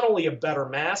for not only a better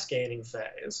mass gaining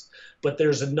phase, but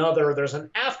there's an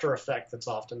after effect that's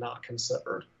often not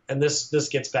considered. And this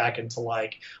gets back into,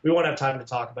 like, we won't have time to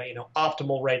talk about,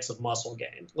 optimal rates of muscle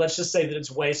gain. Let's just say that it's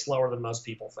way slower than most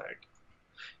people think.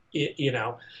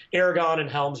 Aragon and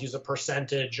Helms use a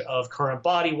percentage of current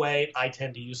body weight. I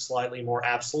tend to use slightly more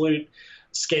absolute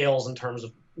scales in terms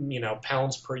of,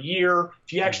 pounds per year.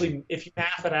 If you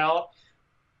math it out,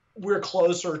 we're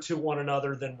closer to one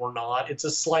another than we're not. It's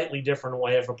a slightly different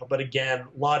way but again,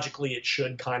 logically, it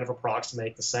should kind of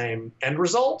approximate the same end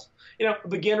result. A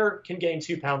beginner can gain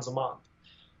 2 pounds a month.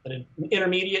 An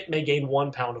intermediate may gain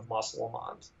 1 pound of muscle a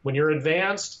month. When you're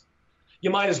advanced, you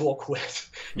might as well quit.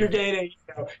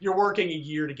 You're working a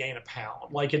year to gain a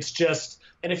pound. Like, it's just,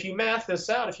 and if you math this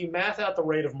out, if you math out the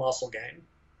rate of muscle gain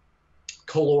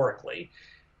calorically,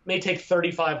 it may take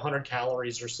 3,500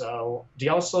 calories or so. Do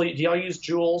y'all use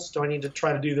joules? Do I need to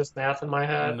try to do this math in my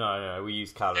head? No, we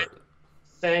use calories.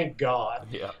 Thank God.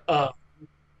 Yeah.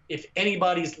 If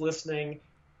anybody's listening,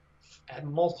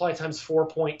 multiply times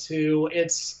 4.2,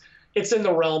 it's in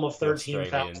the realm of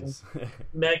 13,000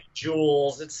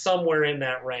 megajoules. It's somewhere in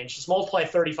that range. Just multiply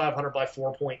 3,500 by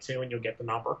 4.2 and you'll get the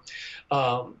number.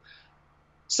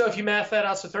 So if you math that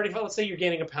out, so 35, let's say you're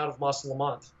gaining a pound of muscle a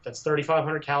month. That's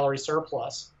 3,500 calorie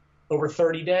surplus. Over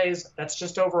 30 days, that's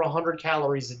just over 100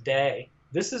 calories a day.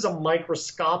 This is a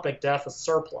microscopic deficit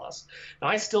surplus. Now,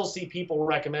 I still see people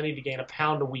recommending to gain a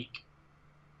pound a week.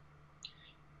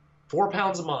 4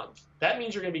 pounds a month. That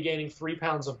means you're going to be gaining 3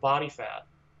 pounds of body fat.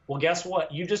 Well, guess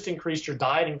what? You just increased your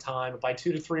dieting time by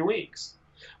 2 to 3 weeks,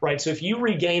 right? So if you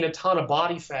regain a ton of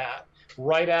body fat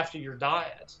right after your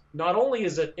diet, not only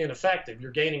is it ineffective,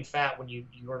 you're gaining fat when you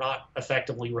are not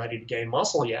effectively ready to gain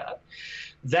muscle yet.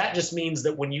 That just means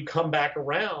that when you come back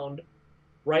around,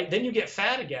 right, then you get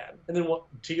fat again. And then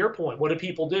to your point, what do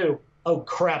people do? Oh,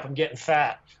 crap, I'm getting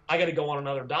fat. I got to go on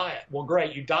another diet. Well,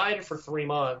 great. You dieted for 3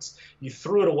 months. You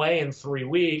threw it away in 3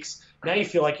 weeks. Now you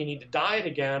feel like you need to diet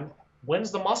again.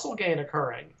 When's the muscle gain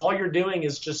occurring? All you're doing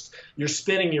is you're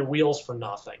spinning your wheels for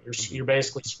nothing. You're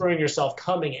basically screwing yourself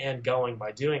coming and going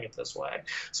by doing it this way.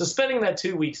 So spending that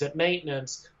 2 weeks at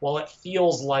maintenance, while it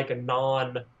feels like a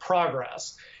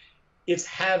non-progress, it's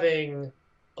having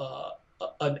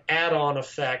an add-on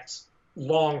effect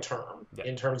long-term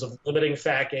in terms of limiting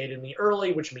fat gain in the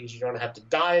early, which means you don't have to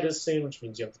diet as soon, which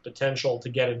means you have the potential to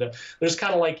get into, there's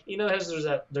kind of like,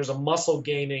 there's a muscle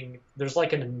gaining, there's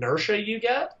like an inertia you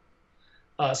get.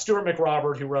 Stuart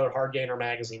McRobert, who wrote Hard Gainer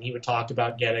magazine, he would talk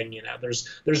about getting,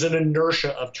 there's an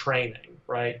inertia of training,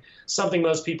 right? Something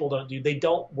most people don't do. They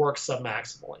don't work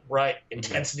submaximally, right?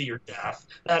 Intensity or death.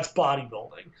 That's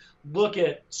bodybuilding. Look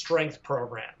at strength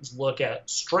programs. Look at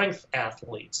strength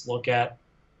athletes. Look at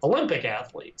Olympic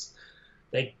athletes.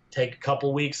 They take a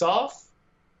couple weeks off.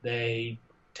 They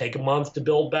take a month to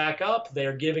build back up.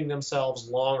 They're giving themselves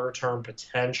longer-term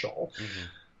potential.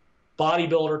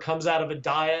 Bodybuilder comes out of a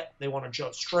diet. They want to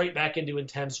jump straight back into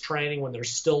intense training when they're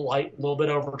still light, a little bit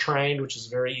overtrained, which is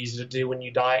very easy to do when you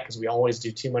diet because we always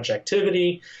do too much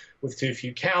activity with too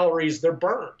few calories. They're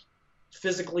burned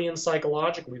physically and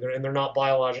psychologically, they're not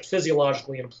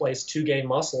physiologically in place to gain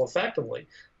muscle effectively.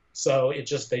 So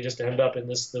they just end up in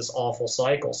this awful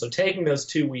cycle. So taking those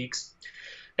 2 weeks,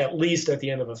 at least at the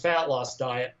end of a fat loss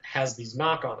diet, has these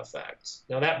knock-on effects.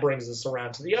 Now that brings us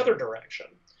around to the other direction.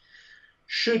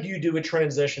 should you do a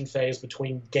transition phase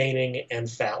between gaining and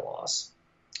fat loss?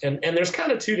 And there's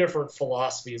kind of two different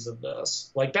philosophies of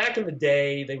this. Like back in the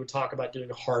day, they would talk about doing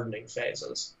hardening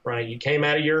phases, right? You came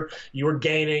out of you were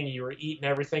gaining, you were eating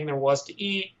everything there was to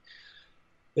eat.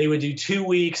 They would do 2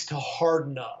 weeks to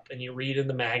harden up, and you read in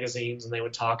the magazines, and they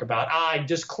would talk about,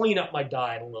 just clean up my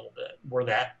diet a little bit, where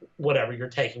that, whatever, you're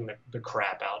taking the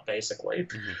crap out, basically,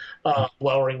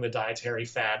 lowering the dietary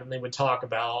fat. And they would talk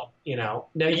about, now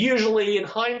usually in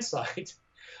hindsight,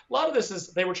 a lot of this is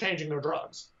they were changing their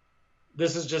drugs.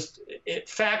 This is just,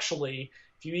 factually,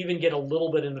 if you even get a little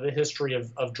bit into the history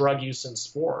of drug use in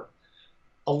sport,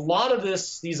 a lot of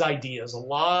these ideas, a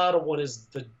lot of what is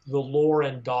the lore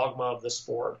and dogma of the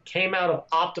sport came out of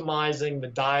optimizing the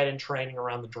diet and training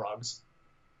around the drugs,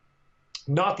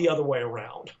 not the other way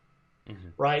around,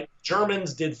 right?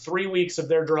 Germans did 3 weeks of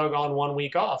their drug on, 1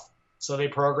 week off. So they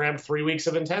programmed 3 weeks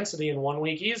of intensity and 1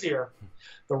 week easier.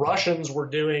 The Russians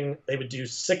they would do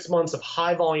 6 months of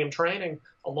high volume training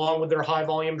along with their high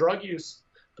volume drug use.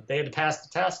 But they had to pass the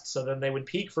test, so then they would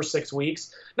peak for 6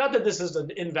 weeks. Not that this is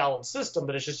an invalid system,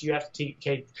 but it's just you have to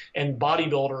take, and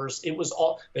bodybuilders,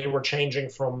 they were changing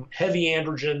from heavy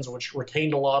androgens, which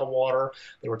retained a lot of water.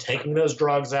 They were taking those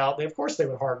drugs out. Of course they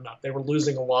would harden up. They were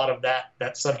losing a lot of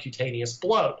that subcutaneous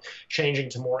bloat,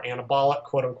 changing to more anabolic,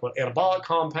 quote unquote, anabolic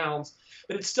compounds.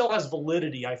 But it still has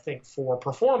validity, I think, for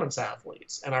performance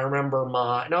athletes. And I remember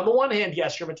now on the one hand,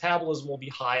 yes, your metabolism will be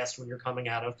highest when you're coming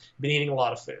out of been eating a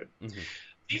lot of food.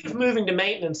 Even moving to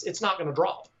maintenance, it's not going to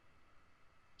drop.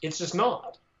 It's just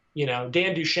not.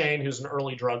 Dan Duchesne, who's an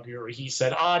early drug guru, he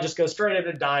said, just go straight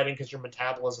into dieting because your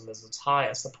metabolism is its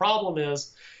highest. The problem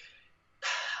is,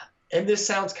 and this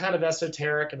sounds kind of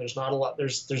esoteric, and there's not a lot,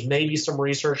 there's maybe some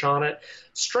research on it.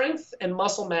 Strength and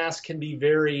muscle mass can be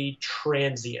very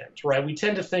transient, right? We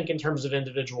tend to think in terms of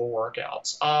individual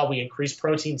workouts. We increase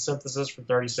protein synthesis for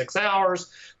 36 hours,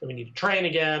 then we need to train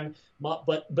again.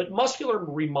 But muscular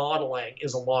remodeling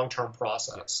is a long-term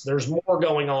process. There's more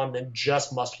going on than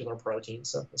just muscular protein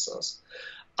synthesis.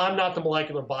 I'm not the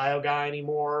molecular bio guy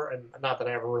anymore, and not that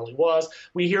I ever really was.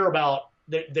 We hear about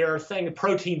there are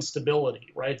protein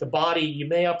stability, right? The body, you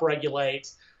may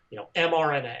upregulate,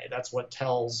 mRNA. That's what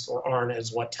tells, or RNA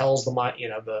is what tells the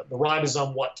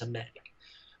ribosome what to make.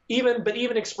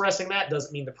 Even expressing that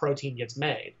doesn't mean the protein gets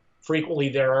made. Frequently,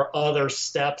 there are other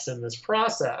steps in this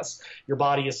process. Your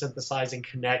body is synthesizing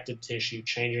connective tissue,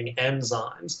 changing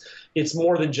enzymes. It's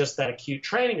more than just that acute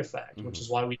training effect, which is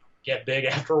why we get big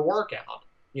after a workout.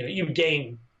 You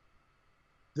gain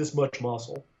this much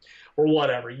muscle or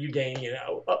whatever. You gain,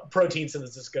 protein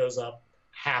synthesis goes up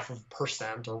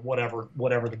 0.5% or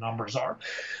whatever the numbers are.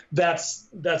 That's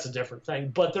a different thing.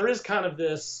 But there is kind of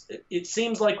this, it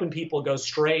seems like when people go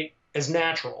straight as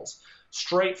naturals,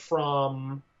 straight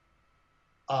from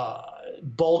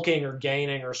bulking or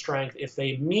gaining or strength, if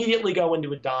they immediately go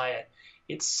into a diet,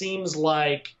 it seems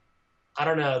like, I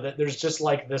don't know, that there's just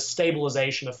like this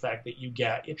stabilization effect that you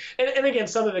get. And again,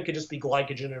 some of it could just be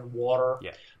glycogen and water.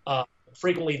 Yeah.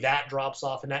 Frequently that drops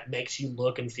off and that makes you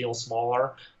look and feel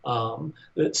smaller.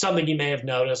 Something you may have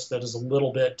noticed that is a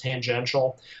little bit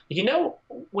tangential.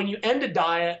 When you end a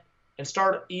diet and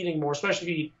start eating more,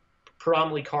 especially if you eat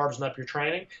predominantly carbs and up your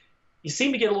training, you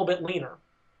seem to get a little bit leaner.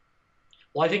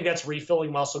 Well, I think that's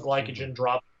refilling muscle glycogen,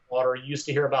 dropping water. You used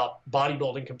to hear about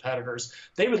bodybuilding competitors.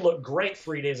 They would look great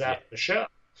 3 days after the show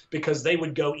because they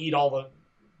would go eat all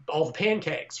the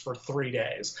pancakes for 3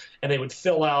 days, and they would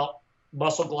fill out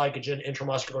muscle glycogen,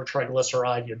 intramuscular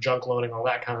triglyceride, junk loading, all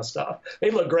that kind of stuff. They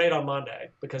look great on Monday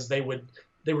because they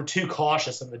were too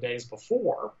cautious in the days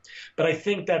before. But I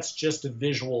think that's just a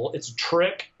visual. It's a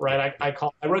trick, right? I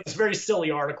wrote this very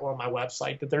silly article on my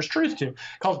website that there's truth to,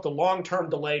 called it the long-term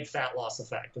delayed fat loss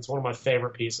effect. It's one of my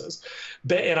favorite pieces.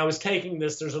 And I was taking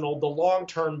this, the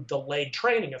long-term delayed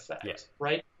training effect,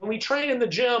 right? When we train in the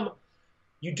gym,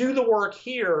 you do the work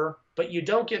here, but you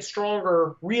don't get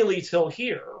stronger really till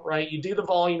here, right? You do the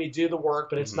volume, you do the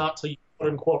work, but it's not till you quote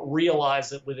unquote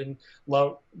realize it within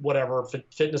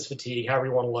fitness fatigue, however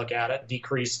you want to look at it,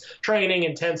 decrease training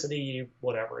intensity,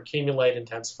 accumulate,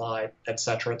 intensify, et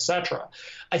cetera, et cetera.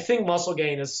 I think muscle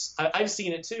gain I've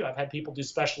seen it too. I've had people do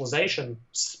specialization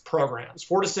programs,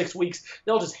 4 to 6 weeks.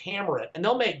 They'll just hammer it and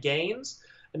they'll make gains.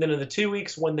 And then in the 2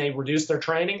 weeks when they reduce their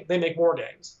training, they make more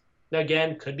gains. Now,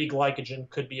 again, could be glycogen,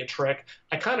 could be a trick.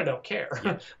 I kind of don't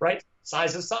care, right?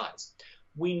 Size is size.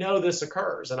 We know this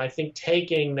occurs, and I think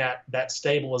taking that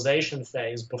stabilization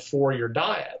phase before your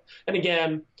diet, and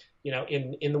again,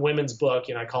 in the women's book,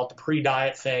 I call it the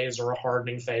pre-diet phase or a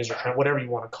hardening phase or whatever you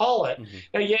want to call it.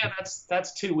 Now,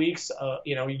 that's 2 weeks.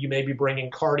 You may be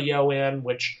bringing cardio in,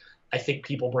 which I think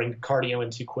people bring cardio in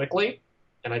too quickly.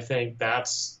 And I think that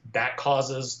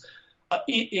causes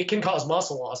it can cause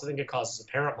muscle loss. I think it causes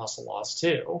apparent muscle loss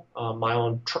too. My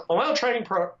own training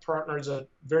partner is a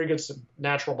very good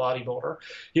natural bodybuilder.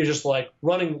 He was just like,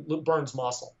 running burns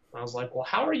muscle. And I was like, well,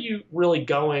 how are you really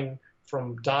going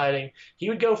from dieting? He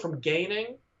would go from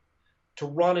gaining to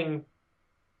running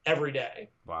every day.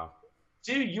 Wow.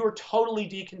 Dude, you are totally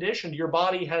deconditioned. Your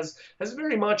body has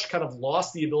very much kind of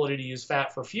lost the ability to use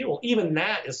fat for fuel. Even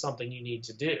that is something you need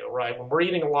to do, right? When we're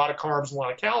eating a lot of carbs and a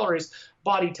lot of calories,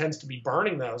 body tends to be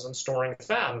burning those and storing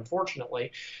fat.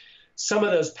 Unfortunately, some of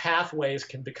those pathways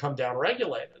can become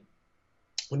downregulated.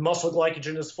 When muscle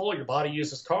glycogen is full, your body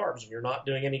uses carbs. When you're not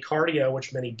doing any cardio,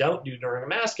 which many don't do during a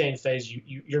mass gain phase,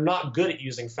 you're not good at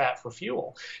using fat for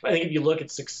fuel. I think if you look at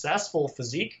successful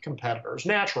physique competitors,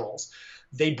 naturals,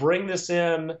 they bring this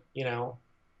in,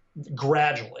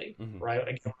 gradually, right?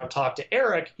 Again, when I talked to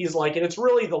Eric, he's like, and it's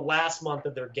really the last month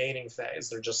of their gaining phase.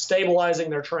 They're just stabilizing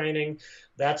their training.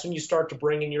 That's when you start to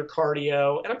bring in your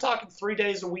cardio. And I'm talking 3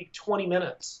 days a week, 20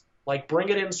 minutes. Like, bring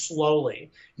it in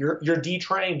slowly. You're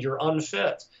detrained. You're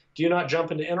unfit. Do not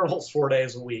jump into intervals 4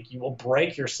 days a week. You will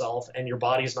break yourself, and your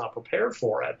body's not prepared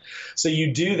for it. So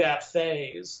you do that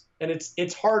phase, and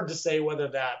it's hard to say whether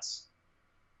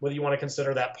you want to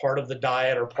consider that part of the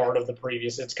diet or part of the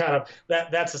previous. It's kind of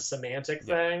that's a semantic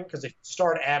thing, because if you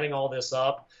start adding all this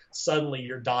up, suddenly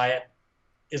your diet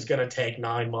is going to take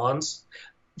 9 months.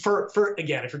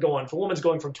 Again, if a woman's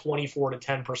going from 24 to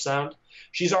 10%,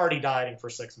 she's already dieting for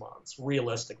 6 months,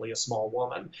 realistically, a small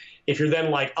woman. If you're then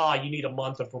like, you need a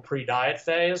month of a pre-diet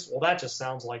phase, well, that just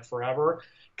sounds like forever.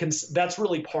 That's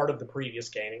really part of the previous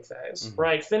gaining phase,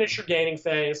 right? Finish your gaining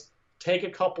phase, take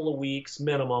a couple of weeks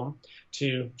minimum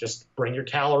to just bring your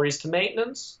calories to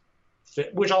maintenance,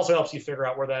 which also helps you figure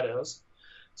out where that is.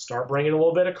 Start bringing a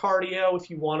little bit of cardio if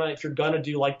you're going to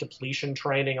do like depletion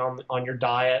training on your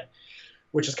diet,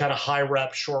 which is kind of high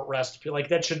rep, short rest. Like,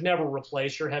 that should never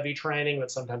replace your heavy training,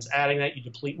 but sometimes adding that, you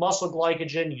deplete muscle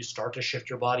glycogen, you start to shift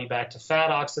your body back to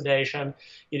fat oxidation.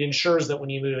 It ensures that when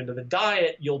you move into the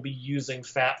diet, you'll be using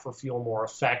fat for fuel more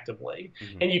effectively.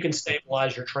 And you can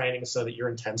stabilize your training so that your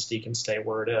intensity can stay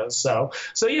where it is. So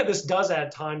yeah, this does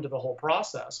add time to the whole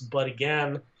process. But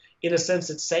again, in a sense,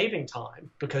 it's saving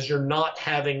time, because you're not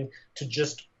having to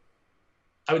just,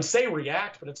 I would say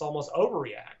react, but it's almost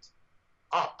overreact.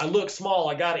 I look small,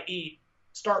 I got to eat,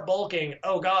 start bulking.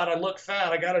 Oh God, I look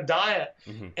fat, I got to diet.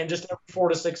 And just every 4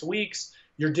 to 6 weeks,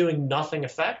 you're doing nothing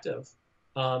effective.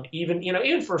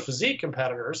 Even for physique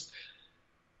competitors,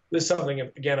 this is something,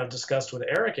 again, I've discussed with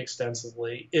Eric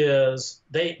extensively, is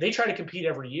they try to compete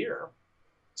every year.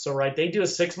 So, right, they do a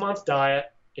 6-month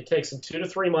diet. It takes them 2 to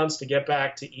 3 months to get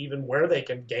back to even where they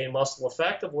can gain muscle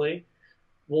effectively.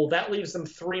 Well, that leaves them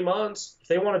 3 months. If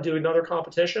they want to do another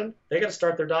competition, they got to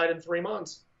start their diet in 3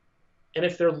 months. And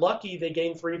if they're lucky, they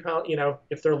gain 3 pounds.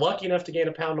 If they're lucky enough to gain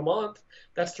a pound a month,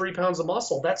 that's 3 pounds of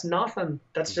muscle. That's nothing.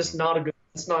 That's just not a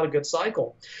good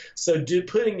cycle. So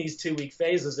putting these 2-week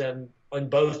phases in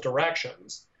both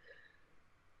directions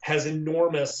has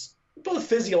enormous, both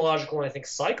physiological and I think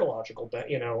psychological,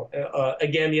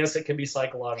 again, yes, it can be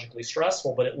psychologically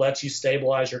stressful, but it lets you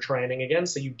stabilize your training again,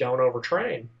 so you don't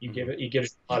overtrain. You give your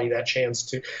body that chance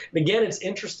to. And again, it's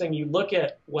interesting. You look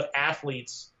at what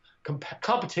athletes,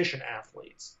 competition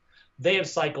athletes, they have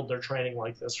cycled their training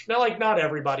like this. Now, like, not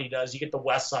everybody does. You get the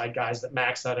West Side guys that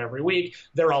max out every week.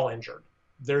 They're all injured.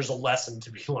 There's a lesson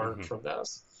to be learned from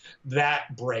this.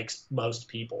 That breaks most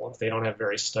people if they don't have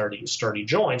very sturdy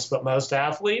joints. But most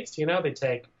athletes, they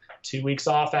take 2 weeks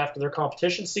off after their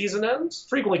competition season ends,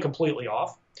 frequently completely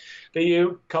off. They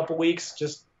do a couple weeks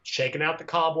just shaking out the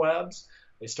cobwebs.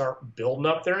 They start building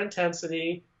up their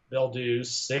intensity. They'll do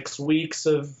 6 weeks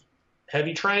of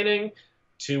heavy training,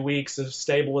 2 weeks of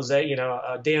stabilization.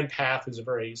 Dan Path, who's a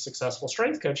very successful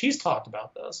strength coach, he's talked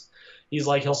about this. He's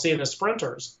like, he'll see in the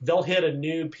sprinters, they'll hit a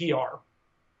new PR.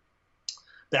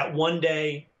 That one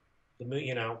day,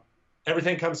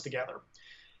 everything comes together.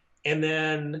 And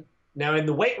then now in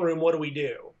the weight room, what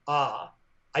do? I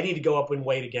need to go up in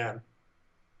weight again.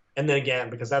 And then again,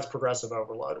 because that's progressive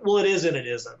overload. Well, it is and it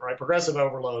isn't, right? Progressive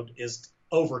overload is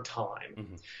over time.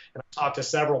 And I've talked to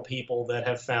several people that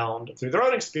have found through their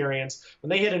own experience, when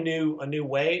they hit a new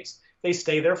weight, they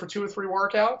stay there for 2 or 3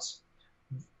 workouts.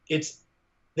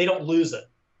 They don't lose it.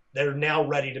 They're now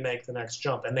ready to make the next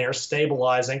jump, and they are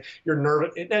stabilizing your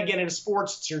nerve. Again, in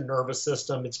sports, it's your nervous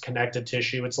system, it's connective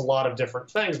tissue, it's a lot of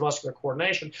different things, muscular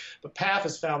coordination. But PAF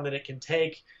has found that it can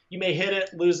take, you may hit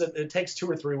it, lose it, it takes 2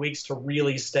 or 3 weeks to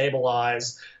really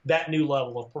stabilize that new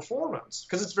level of performance,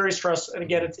 because it's very stressful. And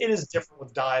again, it is different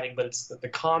with dieting, but it's the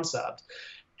concept.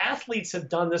 Athletes have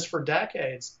done this for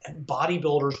decades, and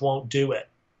bodybuilders won't do it.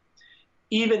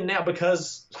 even now,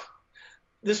 because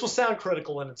this will sound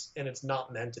critical and it's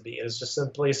not meant to be. It is just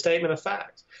simply a statement of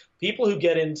fact. People who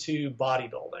get into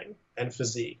bodybuilding and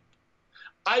physique,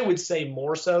 I would say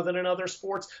more so than in other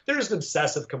sports, there's an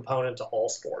obsessive component to all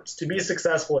sports. To be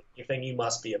successful at anything, you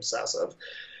must be obsessive.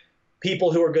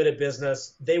 People who are good at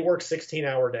business, they work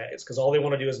 16-hour days because all they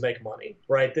want to do is make money,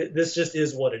 right? This just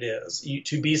is what it is.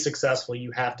 To be successful, you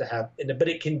have to have, but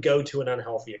it can go to an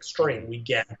unhealthy extreme. We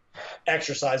get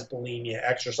exercise bulimia,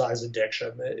 exercise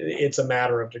addiction. It's a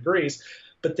matter of degrees.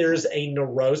 But there's a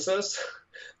neurosis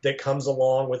that comes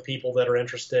along with people that are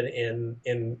interested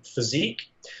in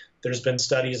physique. There's been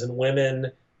studies in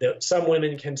women that some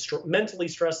women can mentally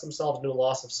stress themselves into a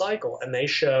loss of cycle, and they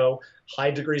show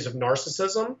high degrees of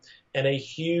narcissism and a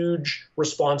huge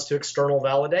response to external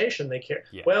validation. They care.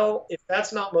 Yeah. Well, if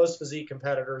that's not most physique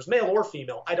competitors, male or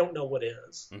female, I don't know what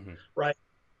is, right?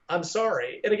 I'm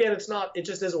sorry. And again, it's not, it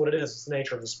just is what it is. It's the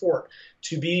nature of the sport.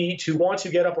 To want to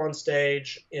get up on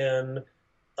stage in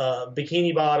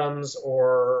bikini bottoms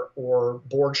or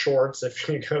board shorts, if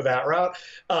you go that route,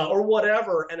 or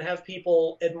whatever, and have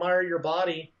people admire your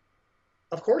body,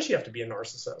 of course you have to be a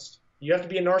narcissist. You have to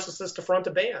be a narcissist to front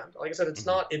a band. Like I said, it's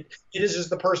not, it is just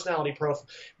the personality profile.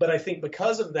 But I think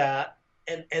because of that,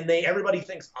 and everybody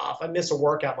thinks, if I miss a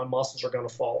workout, my muscles are going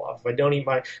to fall off. If I don't eat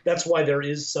that's why there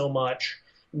is so much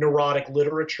neurotic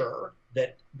literature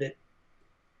that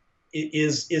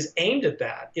is aimed at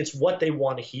that. It's what they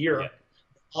want to hear. Yeah.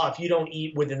 If you don't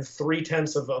eat within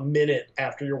 0.3 of a minute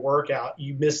after your workout,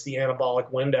 you miss the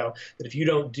anabolic window. That if you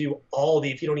don't do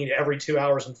if you don't eat every 2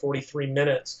 hours and 43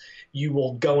 minutes, you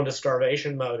will go into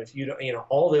starvation mode. If you don't,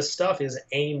 all this stuff is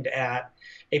aimed at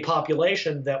a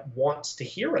population that wants to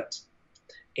hear it.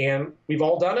 And we've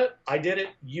all done it. I did it.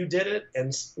 You did it.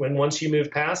 And once you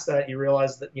move past that, you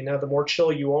realize that, the more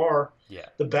chill you are,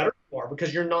 the better you are,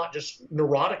 because you're not just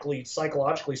neurotically,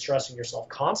 psychologically stressing yourself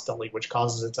constantly, which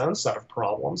causes its own set of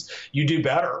problems. You do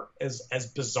better,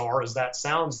 as bizarre as that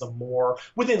sounds, the more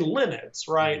within limits,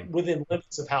 right? Within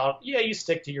limits of how, you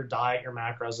stick to your diet, your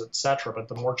macros, et cetera, but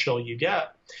the more chill you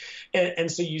get. And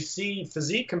so you see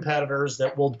physique competitors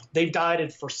they've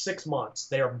dieted for 6 months.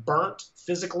 They are burnt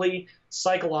physically,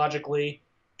 psychologically,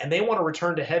 and they want to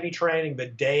return to heavy training the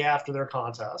day after their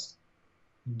contest.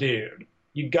 Dude,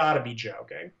 you got to be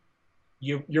joking.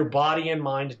 Your body and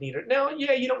mind need it. Now,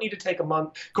 you don't need to take a month.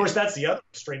 Of course, that's the other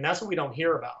extreme. That's what we don't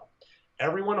hear about.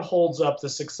 Everyone holds up the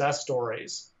success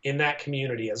stories in that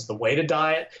community as the way to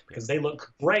diet because they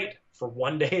look great for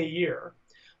 1 day a year.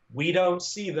 We don't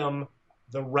see them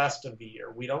the rest of the year.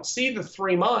 We don't see the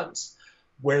 3 months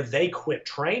where they quit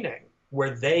training,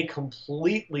 where they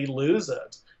completely lose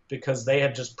it because they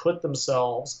have just put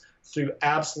themselves through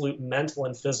absolute mental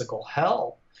and physical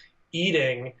hell,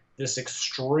 eating this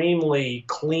extremely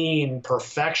clean,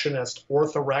 perfectionist,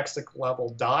 orthorexic level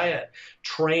diet,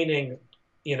 training,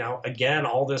 again,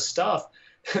 all this stuff.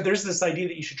 There's this idea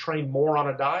that you should train more on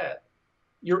a diet.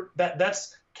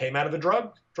 That's came out of the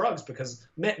drugs because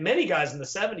many guys in the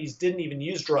 70s didn't even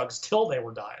use drugs till they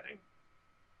were dieting.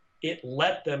 It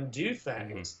let them do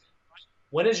things.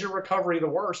 When is your recovery the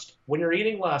worst? When you're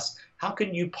eating less. How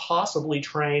can you possibly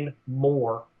train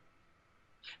more?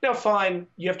 Now, fine,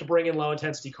 you have to bring in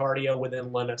low-intensity cardio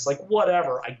within limits. Like,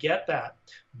 whatever, I get that.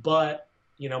 But,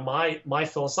 my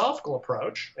philosophical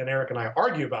approach, and Eric and I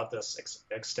argue about this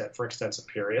for extensive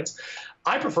periods,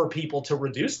 I prefer people to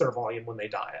reduce their volume when they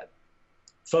diet.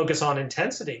 Focus on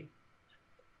intensity.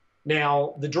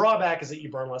 Now, the drawback is that you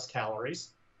burn less calories.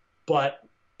 But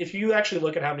if you actually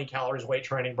look at how many calories weight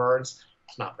training burns,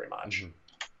 it's not very much.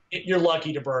 You're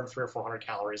lucky to burn 300 or 400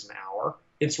 calories an hour.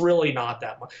 It's really not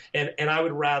that much. And I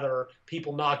would rather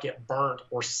people not get burnt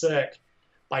or sick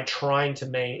by trying to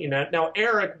now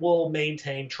Eric will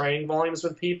maintain training volumes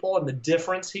with people, and the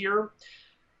difference here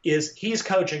is he's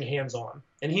coaching hands-on,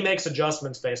 and he makes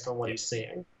adjustments based on what he's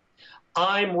seeing.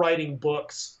 I'm writing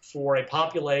books for a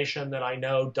population that I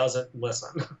know doesn't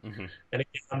listen. And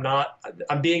again,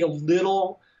 I'm being a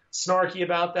little snarky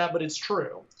about that, but it's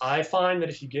true. I find that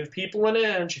if you give people an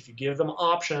inch, if you give them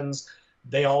options,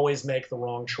 they always make the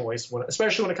wrong choice,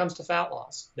 especially when it comes to fat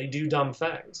loss. They do dumb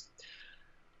things.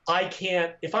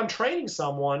 If I'm training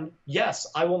someone, yes,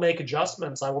 I will make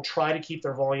adjustments. I will try to keep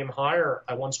their volume higher.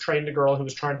 I once trained a girl who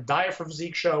was trying to diet for a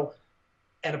physique show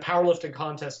and a powerlifting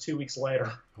contest 2 weeks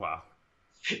later. Wow.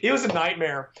 It was a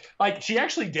nightmare. Like, she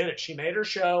actually did it. She made her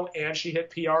show and she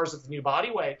hit PRs at the new body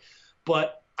weight.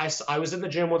 But I was in the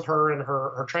gym with her and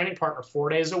her training partner 4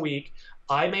 days a week.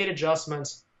 I made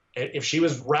adjustments. If she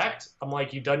was wrecked, I'm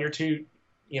like, you've done your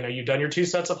You've done your 2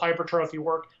 sets of hypertrophy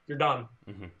work, you're done.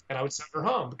 Mm-hmm. And I would send her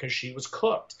home because she was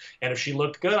cooked. And if she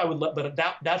looked good, I would but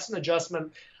that's an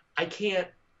adjustment. I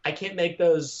can't make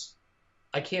those,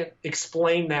 I can't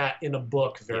explain that in a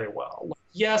book very well.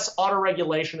 Yes,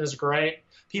 autoregulation is great.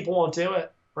 People won't do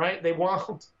it, right? They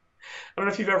won't. I don't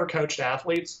know if you've ever coached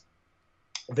athletes.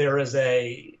 There is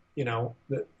they've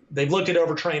looked at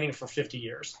overtraining for 50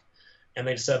 years. And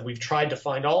they've said, we've tried to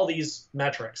find all these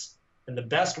metrics. And the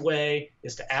best way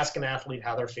is to ask an athlete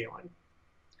how they're feeling.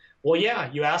 Well, yeah,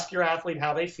 you ask your athlete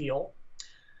how they feel.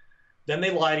 Then they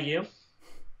lie to you.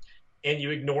 And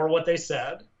you ignore what they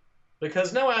said.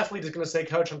 Because no athlete is going to say,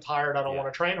 Coach, I'm tired. I don't want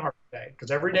to train hard today.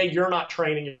 Because every day you're not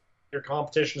training, your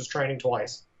competition is training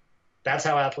twice. That's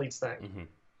how athletes think. Mm-hmm.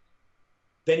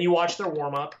 Then you watch their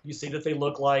warm-up. You see that they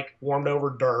look like warmed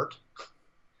over dirt.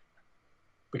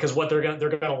 Because what they're going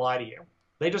to lie to you.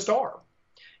 They just are.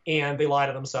 And they lie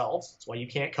to themselves. That's why you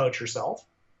can't coach yourself.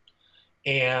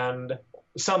 And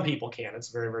some people can. It's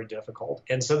very, very difficult.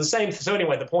 And so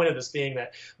anyway, the point of this being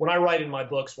that when I write in my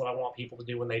books what I want people to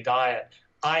do when they diet,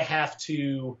 I have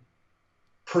to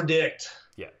predict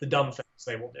the dumb things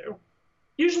they will do.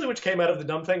 Usually which came out of the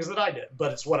dumb things that I did,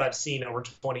 but it's what I've seen over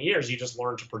 20 years. You just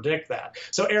learn to predict that.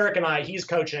 So Eric and I, he's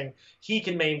coaching. He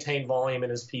can maintain volume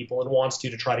in his people and wants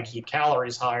to try to keep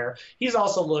calories higher. He's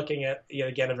also looking at,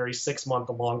 again, a very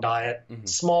 6-month-long diet. Mm-hmm.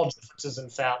 Small differences in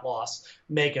fat loss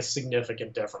make a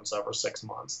significant difference over 6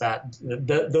 months.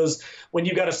 When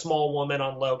you've got a small woman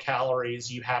on low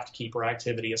calories, you have to keep her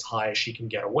activity as high as she can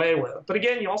get away with. But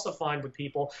again, you also find with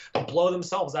people who blow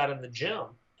themselves out in the gym,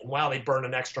 and wow, they burn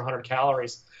an extra 100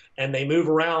 calories, and they move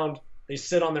around, they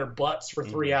sit on their butts for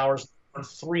 3 hours, burn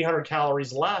 300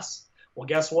 calories less. Well,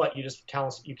 guess what? You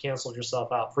canceled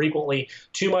yourself out. Frequently,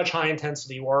 too much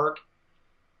high-intensity work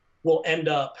will end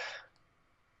up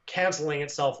canceling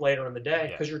itself later in the day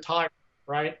because you're tired,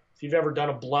 right? If you've ever done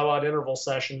a blowout interval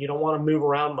session, you don't want to move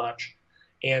around much.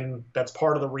 And that's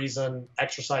part of the reason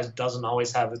exercise doesn't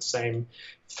always have the same.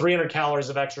 300 calories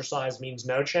of exercise means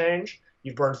no change.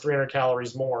 You've burned 300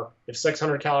 calories more. If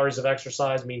 600 calories of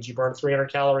exercise means you burn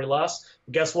 300 calories less,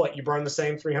 guess what? You burn the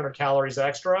same 300 calories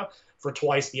extra for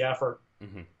twice the effort.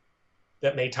 Mm-hmm.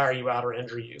 That may tire you out or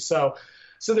injure you. So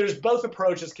there's both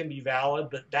approaches can be valid,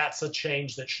 but that's a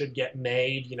change that should get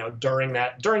made, during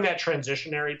that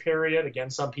transitionary period.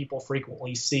 Again, some people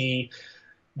frequently see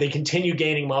they continue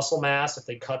gaining muscle mass if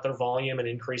they cut their volume and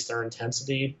increase their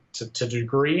intensity to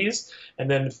degrees. And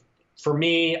then for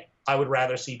me, I would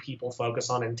rather see people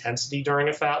focus on intensity during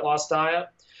a fat loss diet.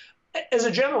 As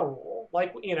a general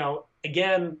rule,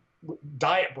 again,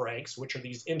 diet breaks, which are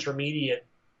these intermediate,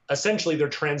 essentially they're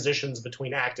transitions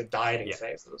between active dieting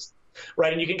phases,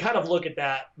 right? And you can kind of look at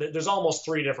that. There's almost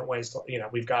 3 different ways to,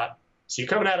 we've got, so you're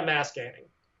coming out of mass gaining,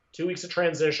 2 weeks of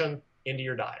transition into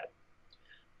your diet.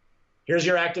 Here's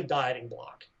your active dieting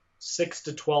block, 6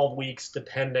 to 12 weeks,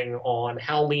 depending on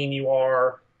how lean you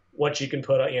are, what you can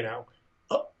put,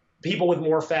 people with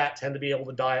more fat tend to be able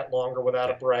to diet longer without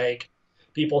a break.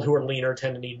 People who are leaner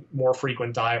tend to need more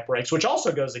frequent diet breaks, which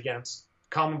also goes against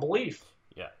common belief.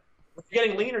 Yeah. If you're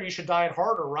getting leaner, you should diet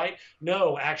harder, right?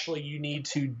 No, actually, you need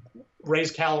to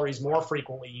raise calories more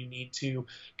frequently. You need to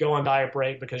go on diet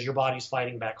break because your body's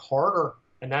fighting back harder.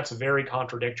 And that's very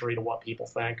contradictory to what people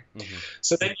think. Mm-hmm.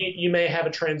 So then you may have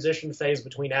a transition phase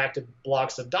between active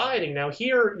blocks of dieting. Now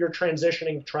here you're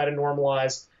transitioning to try to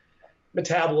normalize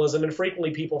metabolism, and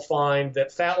frequently people find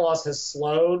that fat loss has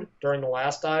slowed during the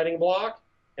last dieting block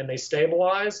and they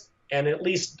stabilize, and at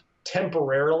least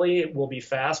temporarily it will be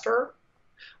faster.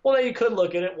 Well, now you could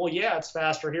look at it, well, yeah, it's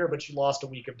faster here, but you lost a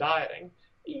week of dieting.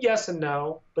 Yes and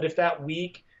no, but if that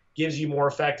week gives you more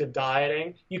effective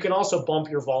dieting, you can also bump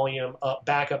your volume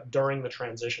back up during the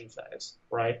transition phase,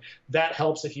 right? That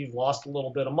helps if you've lost a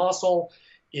little bit of muscle,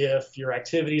 if your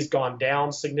activity's gone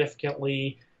down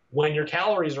significantly. When your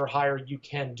calories are higher, you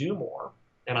can do more.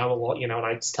 And I will, and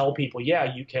I tell people,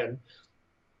 you can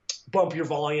bump your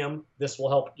volume. This will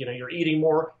help, you're eating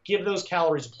more. Give those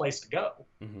calories a place to go,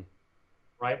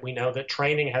 right? We know that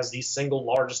training has the single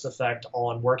largest effect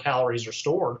on where calories are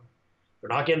stored. They're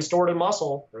not getting stored in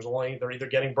muscle. They're either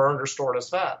getting burned or stored as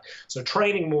fat. So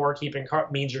training more, keeping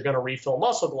means you're going to refill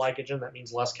muscle glycogen. That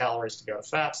means less calories to go to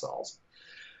fat cells.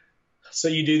 So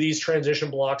you do these transition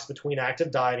blocks between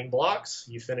active dieting blocks.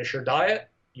 You finish your diet.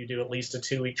 You do at least a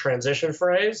 2-week transition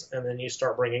phase, and then you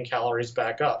start bringing calories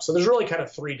back up. So there's really kind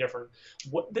of 3 different.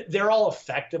 They're all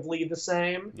effectively the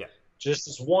same. Yeah. Just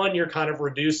as one, you're kind of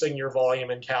reducing your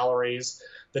volume in calories.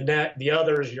 The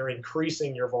others, you're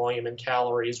increasing your volume in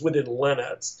calories within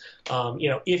limits.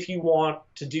 If you want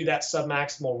to do that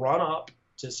submaximal run up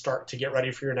to start to get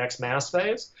ready for your next mass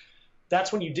phase,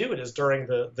 that's when you do it, is during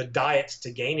the diet to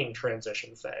gaining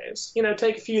transition phase.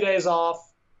 Take a few days off.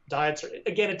 Diets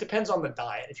again, it depends on the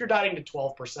diet. If you're dieting to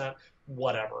 12%,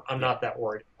 whatever. I'm not that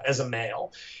worried as a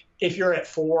male. If you're at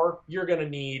 4, you're going to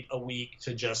need a week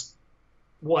to just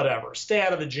whatever. Stay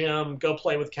out of the gym, go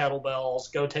play with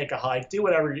kettlebells, go take a hike, do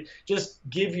whatever. Just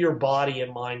give your body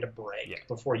and mind a break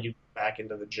before you get back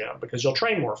into the gym, because you'll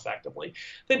train more effectively.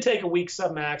 Then take a week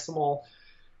submaximal,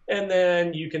 and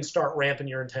then you can start ramping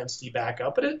your intensity back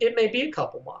up. But it may be a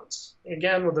couple months.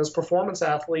 Again, with those performance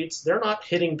athletes, they're not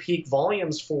hitting peak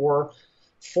volumes for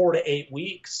 4 to 8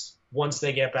 weeks once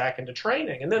they get back into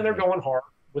training. And then they're going hard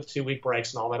with 2-week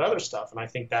breaks and all that other stuff. And I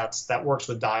think that works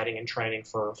with dieting and training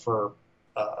for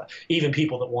even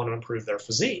people that want to improve their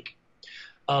physique.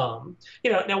 Now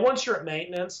once you're at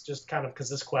maintenance, just kind of because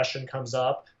this question comes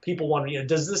up, people wonder,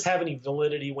 does this have any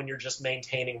validity when you're just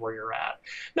maintaining where you're at?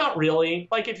 Not really.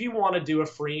 Like if you want to do a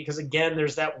free, because again,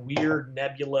 there's that weird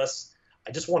nebulous,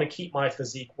 I just want to keep my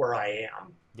physique where I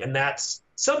am. Yeah. And that's,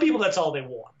 some people, that's all they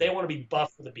want. They want to be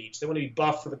buff for the beach. They want to be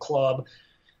buff for the club.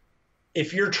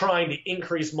 If you're trying to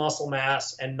increase muscle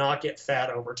mass and not get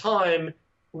fat over time,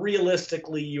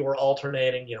 realistically, you're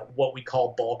alternating, what we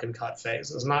call bulk and cut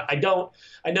phases. And I know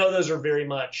those are very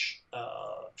much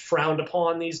frowned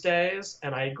upon these days.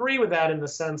 And I agree with that in the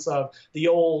sense of the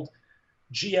old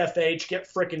GFH,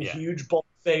 get freaking huge bulk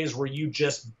phase where you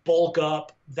just bulk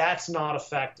up. That's not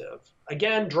effective.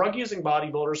 Again, drug using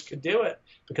bodybuilders could do it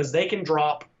because they can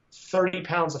drop 30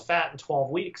 pounds of fat in 12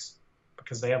 weeks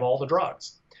because they have all the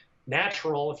drugs.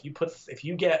 Natural, if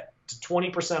you get to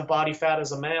 20% body fat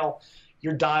as a male,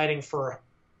 you're dieting for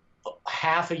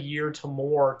half a year to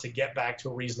more to get back to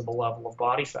a reasonable level of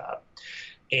body fat.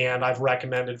 And I've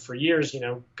recommended for years,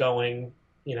 going,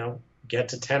 get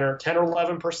to 10 or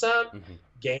 11%,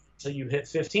 gain until you hit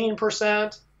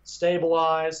 15%,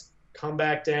 stabilize, come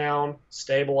back down,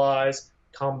 stabilize,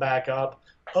 come back up.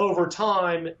 Over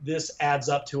time, this adds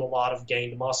up to a lot of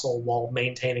gained muscle while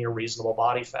maintaining a reasonable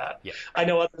body fat. Yeah. I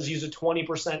know others use a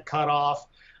 20% cutoff.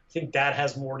 I think that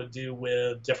has more to do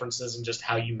with differences in just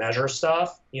how you measure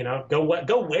stuff.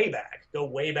 Go way back. Go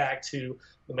way back to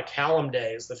the McCallum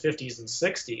days, the 50s and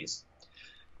 60s.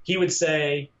 He would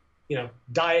say,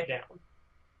 diet down,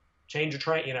 change your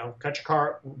train, cut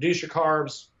your reduce your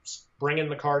carbs, bring in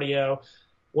the cardio.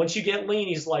 Once you get lean,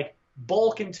 he's like,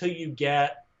 bulk until you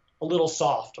get a little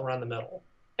soft around the middle.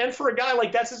 And for a guy,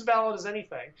 like, that's as valid as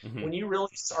anything. When you really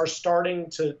are starting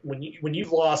to, when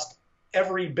you've lost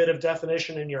every bit of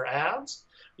definition in your abs,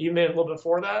 even maybe a little bit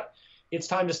before that, it's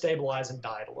time to stabilize and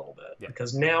diet a little bit.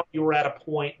 Because now you're at a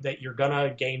point that you're going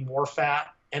to gain more fat,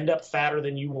 end up fatter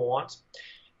than you want.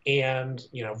 And,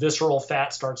 visceral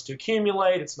fat starts to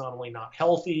accumulate. It's not only not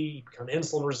healthy, you become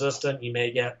insulin resistant. You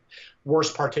may get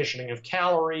worse partitioning of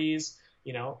calories,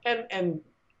 and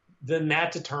then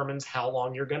that determines how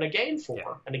long you're going to gain for.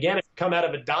 Yeah. And again, if you come out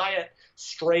of a diet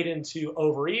straight into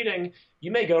overeating, you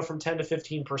may go from 10 to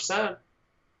 15%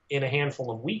 in a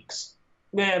handful of weeks.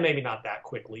 Maybe not that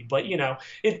quickly, but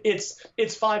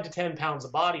it's 5 to 10 pounds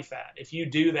of body fat. If you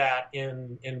do that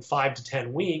in 5 to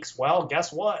 10 weeks, well,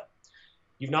 guess what?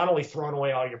 You've not only thrown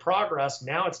away all your progress,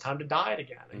 now it's time to diet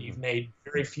again, and you've made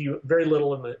very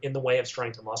little in the way of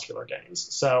strength and muscular gains.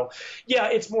 So, yeah,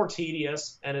 it's more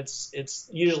tedious, and it's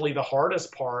usually the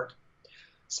hardest part,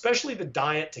 especially the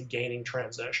diet to gaining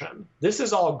transition. This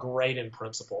is all great in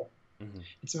principle.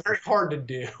 It's very hard to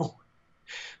do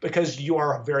because you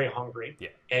are very hungry,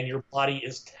 and your body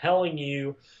is telling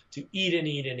you to eat and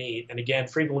eat and eat. And again,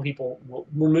 frequently people will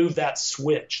remove that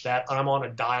switch, that I'm on a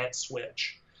diet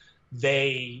switch.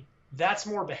 That's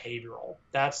more behavioral.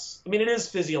 It is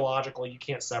physiological. You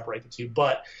can't separate the two,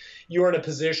 but you're in a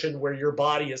position where your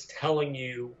body is telling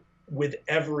you with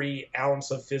every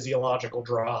ounce of physiological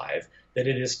drive that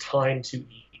it is time to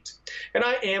eat. And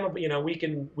I am,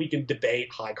 we can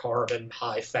debate high carb and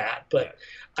high fat, but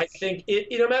I think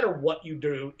no matter what you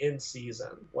do in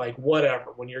season, like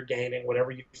whatever, when you're gaining, whatever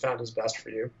you found is best for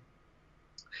you.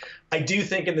 I do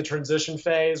think in the transition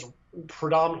phase,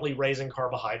 predominantly raising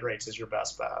carbohydrates is your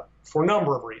best bet for a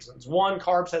number of reasons. One,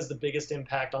 carbs has the biggest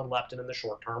impact on leptin in the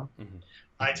short term.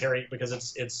 Dietary, because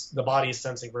it's the body is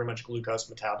sensing very much glucose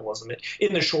metabolism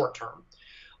in the short term.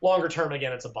 Longer term,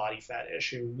 again, it's a body fat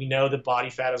issue. We know that body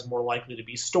fat is more likely to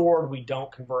be stored. We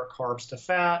don't convert carbs to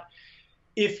fat.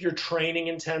 If you're training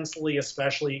intensely,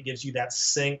 especially, it gives you that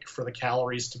sink for the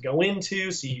calories to go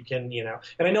into, so you can,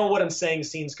 and I know what I'm saying,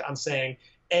 I'm saying,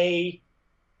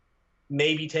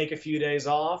 maybe take a few days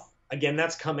off. Again,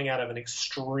 that's coming out of an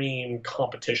extreme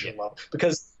competition level.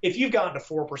 Because if you've gotten to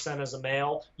 4% as a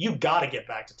male, you've got to get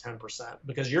back to 10%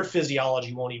 because your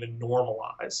physiology won't even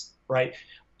normalize, right?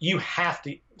 you have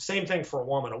to, same thing for a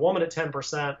woman at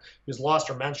 10% who's lost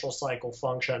her menstrual cycle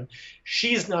function,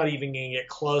 she's not even going to get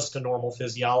close to normal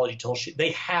physiology till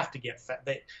they have to get fat.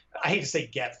 I hate to say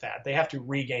get fat. They have to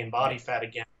regain body fat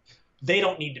again. They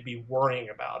don't need to be worrying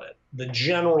about it. The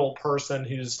general person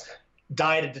who's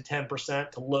dieted to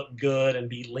 10% to look good and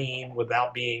be lean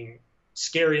without being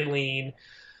scary lean,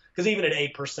 because even at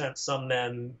 8%, some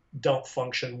men don't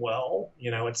function well.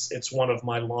 You know, it's one of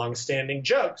my long-standing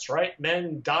jokes, right?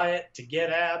 Men diet to get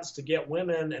abs, to get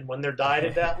women, and when they're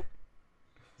dieted that,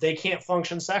 they can't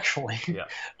function sexually. Yeah.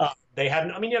 You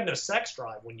have no sex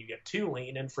drive when you get too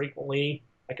lean, and frequently,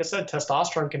 like I said,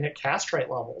 testosterone can hit castrate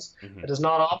levels. It is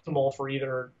not optimal for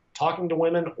either talking to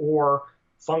women or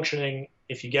functioning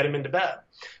if you get them into bed.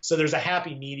 So there's a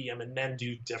happy medium, and men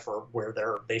do differ where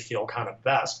they feel kind of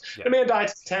best. Yeah. The man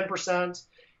diets 10%.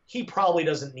 He probably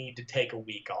doesn't need to take a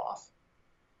week off.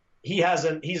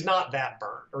 He's not that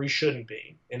burnt, or he shouldn't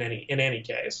be in any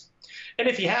case. And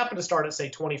if you happen to start at, say,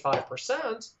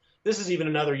 25%, this is even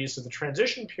another use of the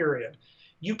transition period.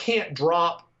 You can't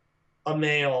drop a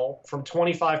male from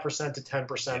 25% to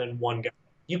 10% in one go.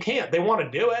 You can't. They want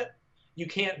to do it. You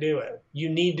can't do it. You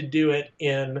need to do it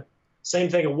in, same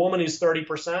thing, a woman who's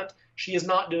 30%, she is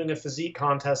not doing a physique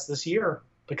contest this year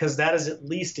because that is at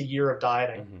least a year of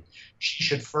dieting. She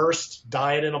should first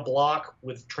diet in a block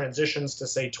with transitions to,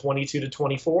 say, 22 to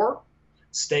 24,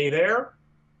 stay there,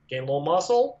 gain a little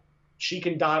muscle. She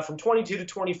can diet from 22 to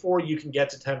 24, you can get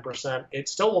to 10%. It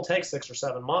still will take 6 or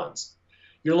 7 months.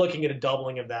 You're looking at a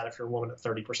doubling of that if you're a woman at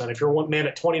 30%. If you're a man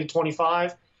at 20 to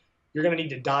 25, you're going to need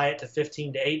to diet to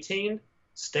 15 to 18,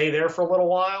 stay there for a little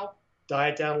while,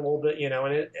 diet down a little bit,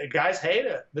 and guys hate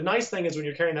it. The nice thing is when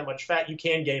you're carrying that much fat, you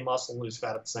can gain muscle and lose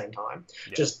fat at the same time.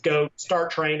 Yeah. Just go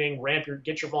start training,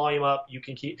 get your volume up, you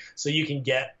can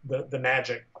get the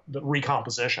magic, the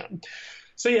recomposition.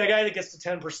 So yeah, a guy that gets to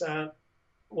 10%,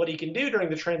 what he can do during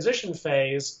the transition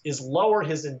phase is lower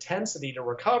his intensity to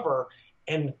recover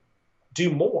and do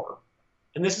more.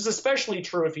 And this is especially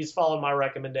true if he's followed my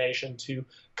recommendation to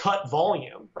cut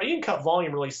volume. Right? You can cut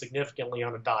volume really significantly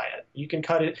on a diet. You can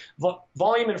cut it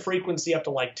volume and frequency up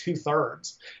to like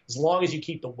 2/3, as long as you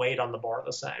keep the weight on the bar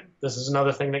the same. This is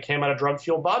another thing that came out of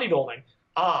drug-fueled bodybuilding.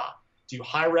 Do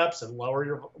high reps and lower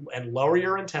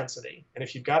your intensity. And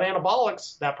if you've got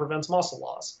anabolics, that prevents muscle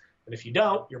loss. And if you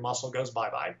don't, your muscle goes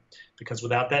bye-bye, because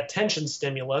without that tension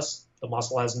stimulus, the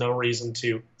muscle has no reason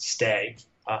to stay.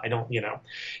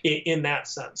 In that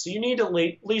sense. So you need to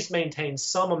at least maintain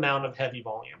some amount of heavy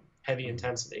volume, heavy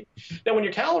intensity. Now, when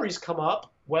your calories come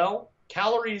up, well,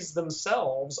 calories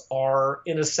themselves are,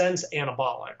 in a sense,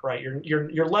 anabolic, right?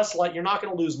 You're less you're not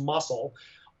going to lose muscle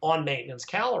on maintenance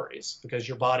calories because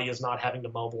your body is not having to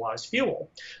mobilize fuel.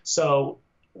 So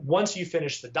once you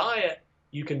finish the diet,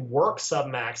 you can work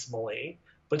submaximally,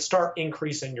 but start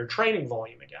increasing your training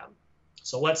volume again.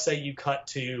 So let's say you cut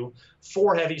to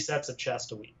 4 heavy sets of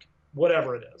chest a week,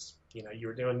 whatever it is. You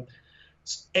were doing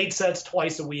 8 sets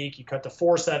twice a week. You cut to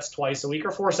 4 sets twice a week,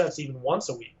 or 4 sets even once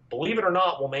a week. Believe it or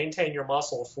not, will maintain your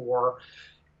muscle for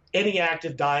any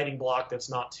active dieting block that's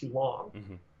not too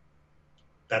long.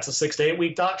 That's a 6 to 8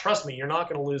 week diet. Trust me, you're not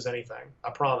going to lose anything. I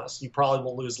promise. You probably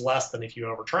will lose less than if you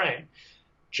overtrain.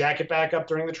 Jack it back up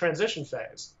during the transition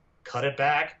phase. Cut it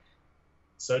back.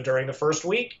 So during the first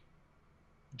week,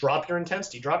 drop your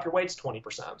intensity, drop your weights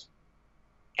 20%,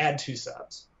 add 2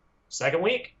 sets. Second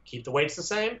week, keep the weights the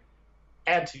same,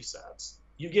 add 2 sets.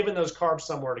 You've given those carbs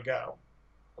somewhere to go,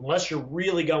 unless you're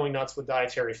really going nuts with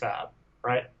dietary fat,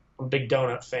 right? I'm a big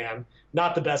donut fan.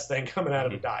 Not the best thing coming out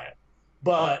of a diet,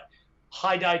 but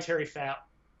high dietary fat,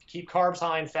 keep carbs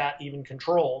high and fat even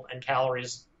controlled, and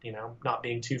calories, not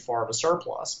being too far of a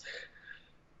surplus.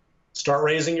 Start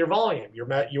raising your volume.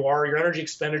 Your energy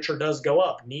expenditure does go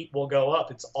up. NEAT will go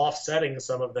up. It's offsetting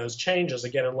some of those changes,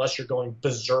 again, unless you're going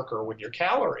berserker with your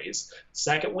calories.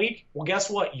 Second week, well, guess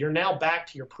what? You're now back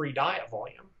to your pre-diet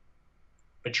volume,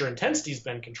 but your intensity's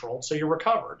been controlled, so you're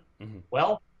recovered.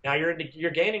 Well, now you're into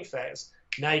your gaining phase.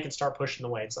 Now you can start pushing the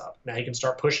weights up. Now you can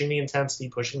start pushing the intensity,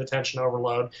 pushing the tension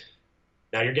overload.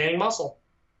 Now you're gaining muscle,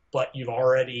 but you've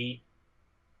already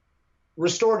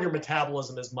restored your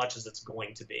metabolism as much as it's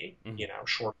going to be,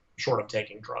 short of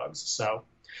taking drugs. So,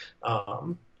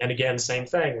 and again, same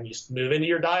thing. When you move into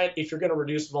your diet, if you're going to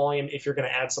reduce volume, if you're going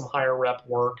to add some higher rep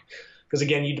work, because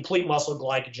again, you deplete muscle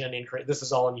glycogen. This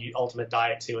is all in the Ultimate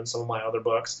Diet too, and some of my other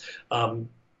books.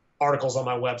 Articles on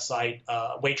my website,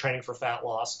 Weight Training for Fat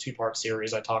Loss, 2-part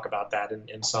series. I talk about that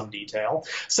in some detail.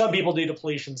 Some people do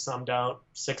depletion, some don't.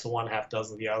 6 of one, half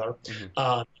dozen of the other. You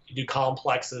can do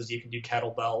complexes, you can do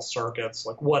kettlebell circuits,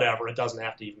 like whatever. It doesn't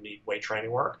have to even be weight training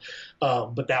work,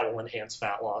 but that will enhance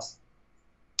fat loss.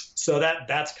 So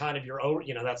that's kind of your,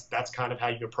 that's kind of how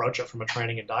you approach it from a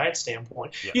training and diet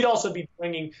standpoint. Yeah. You'd also be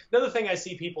bringing another thing I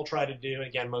see people try to do,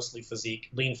 again, mostly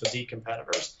lean physique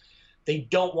competitors. They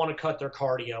don't want to cut their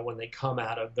cardio when they come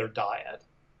out of their diet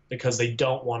because they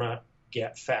don't want to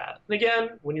get fat. And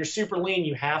again, when you're super lean,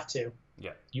 you have to.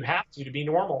 Yeah. You have to be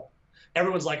normal.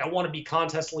 Everyone's like, I want to be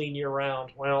contest lean year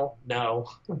round. Well,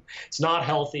 no, it's not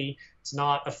healthy. It's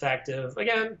not effective.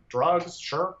 Again, drugs,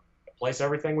 sure. Replace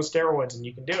everything with steroids and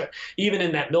you can do it. Even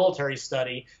in that military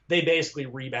study, they basically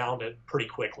rebounded pretty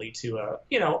quickly to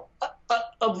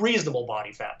a reasonable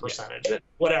body fat percentage. Yeah.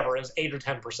 Whatever, it was 8 or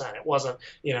 10%. It wasn't,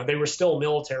 they were still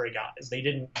military guys. They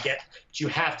didn't get, but you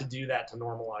have to do that to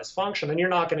normalize function, and you're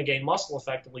not going to gain muscle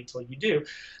effectively till you do.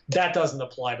 That doesn't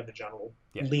apply to the general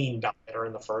lean dieter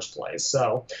in the first place.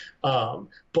 So,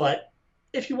 but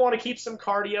if you want to keep some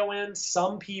cardio in,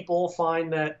 some people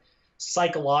find that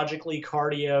psychologically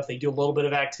cardio, if they do a little bit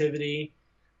of activity,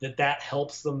 that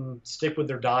helps them stick with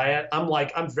their diet.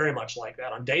 I'm very much like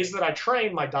that. On days that I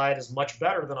train, my diet is much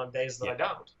better than on days that I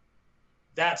don't.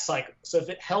 That's so if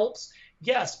it helps,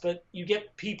 yes, but you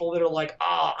get people that are like,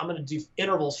 I'm going to do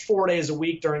intervals 4 days a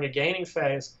week during a gaining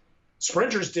phase.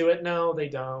 Sprinters do it. No, they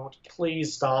don't.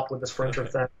 Please stop with the sprinter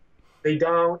thing. They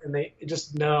don't, and they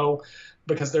just know,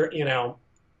 because they're,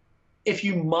 if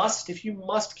you must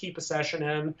keep a session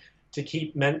in to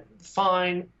keep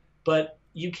fine, but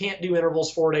you can't do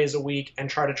intervals 4 days a week and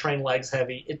try to train legs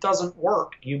heavy. It doesn't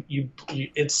work.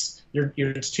 It's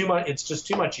too much. It's just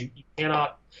too much. You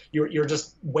cannot. You're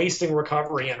just wasting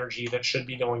recovery energy that should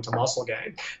be going to muscle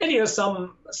gain. And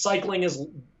some cycling is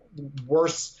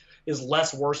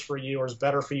less worse for you or is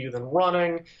better for you than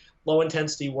running. Low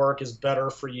intensity work is better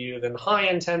for you than high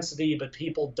intensity, but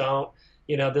people don't.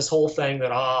 This whole thing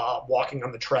that walking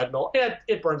on the treadmill,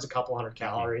 it burns a couple hundred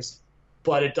calories,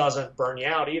 but it doesn't burn you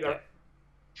out either.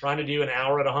 Trying to do an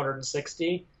hour at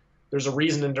 160, there's a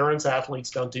reason endurance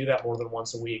athletes don't do that more than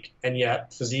once a week, and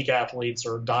yet physique athletes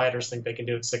or dieters think they can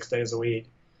do it 6 days a week.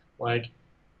 Like,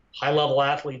 high-level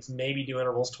athletes maybe do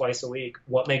intervals twice a week.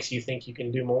 What makes you think you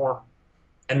can do more?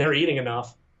 And they're eating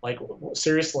enough. Like,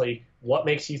 seriously, what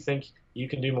makes you think you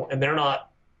can do more? And they're not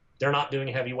doing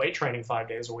heavy weight training 5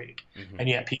 days a week, and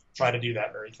yet people try to do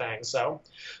that very thing. So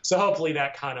hopefully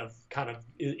that kind of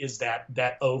is that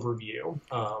overview,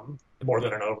 more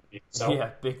than an overview. So yeah,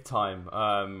 big time.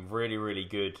 Really, really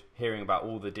good hearing about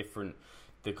all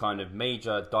the kind of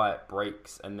major diet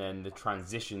breaks and then the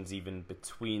transitions even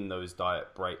between those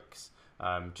diet breaks.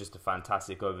 Just a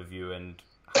fantastic overview and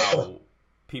how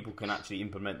people can actually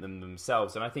implement them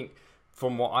themselves. And I think,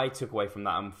 from what I took away from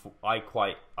that,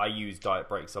 I use diet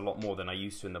breaks a lot more than I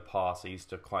used to in the past. I used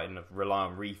to kind of rely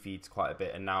on refeeds quite a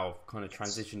bit, and now I've kind of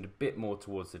transitioned a bit more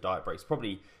towards the diet breaks,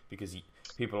 probably because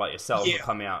people like yourself are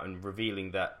coming out and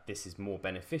revealing that this is more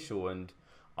beneficial. And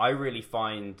I really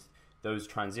find those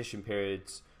transition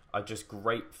periods are just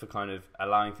great for kind of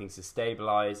allowing things to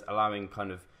stabilize, allowing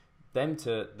kind of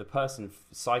the person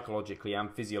psychologically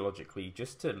and physiologically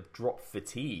just to drop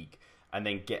fatigue and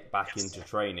then get back into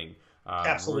training.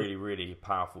 Absolutely. Really, really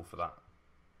powerful for that.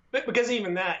 But because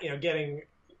even that, getting,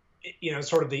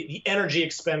 sort of the energy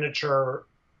expenditure,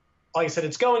 like I said,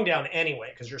 it's going down anyway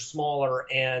because you're smaller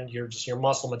and your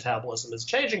muscle metabolism is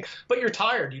changing, but you're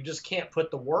tired. You just can't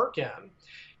put the work in.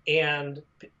 And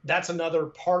that's another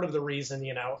part of the reason,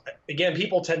 again,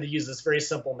 people tend to use this very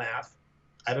simple math.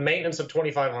 I have a maintenance of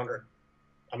 2,500.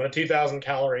 I'm at a 2,000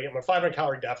 calorie, I'm a 500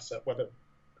 calorie deficit,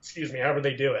 however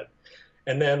they do it.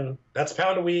 And then that's a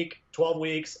pound a week, 12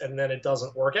 weeks, and then it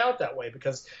doesn't work out that way,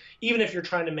 because even if you're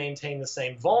trying to maintain the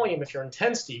same volume, if your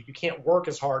intensity, you can't work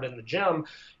as hard in the gym,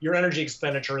 your energy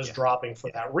expenditure is dropping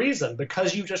for that reason,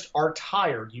 because you just are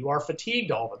tired. You are fatigued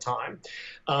all the time.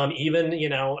 Even,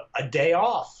 a day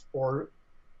off or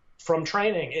from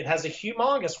training, it has a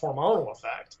humongous hormonal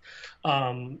effect.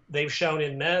 They've shown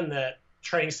in men that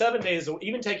training 7 days,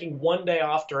 even taking 1 day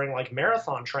off during like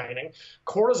marathon training,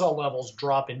 cortisol levels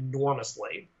drop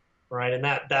enormously, right? And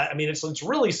it's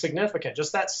really significant.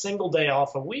 Just that single day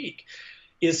off a week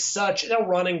is such,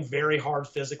 running very hard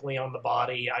physically on the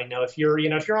body. I know if you're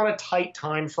on a tight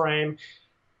time frame,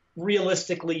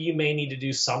 realistically, you may need to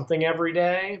do something every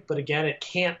day, but again, it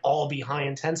can't all be high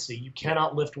intensity. You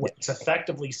cannot lift weights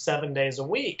effectively 7 days a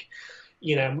week.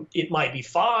 It might be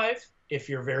 5 if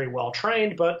you're very well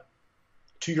trained, but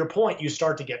to your point, you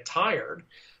start to get tired.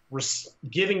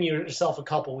 Giving yourself a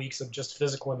couple weeks of just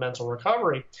physical and mental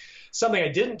recovery. Something I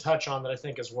didn't touch on that I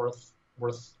think is worth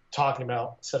talking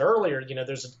about, said earlier,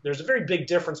 there's a very big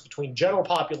difference between general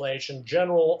population,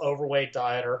 general overweight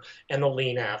dieter, and the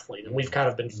lean athlete. And we've kind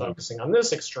of been focusing on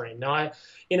this extreme. Now,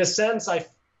 in a sense, I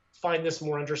find this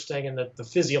more interesting in that the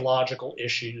physiological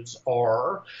issues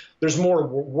there's more to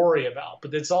worry about,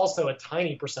 but it's also a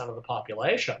tiny percent of the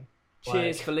population.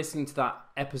 Cheers for listening to that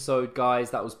episode,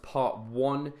 guys. That was part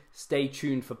 1. Stay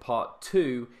tuned for part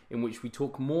 2, in which we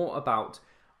talk more about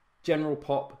general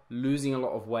pop, losing a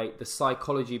lot of weight, the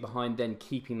psychology behind then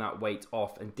keeping that weight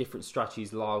off, and different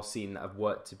strategies Lyle's seen that have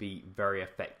worked to be very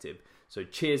effective. So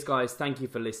cheers, guys. Thank you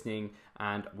for listening,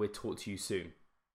 and we'll talk to you soon.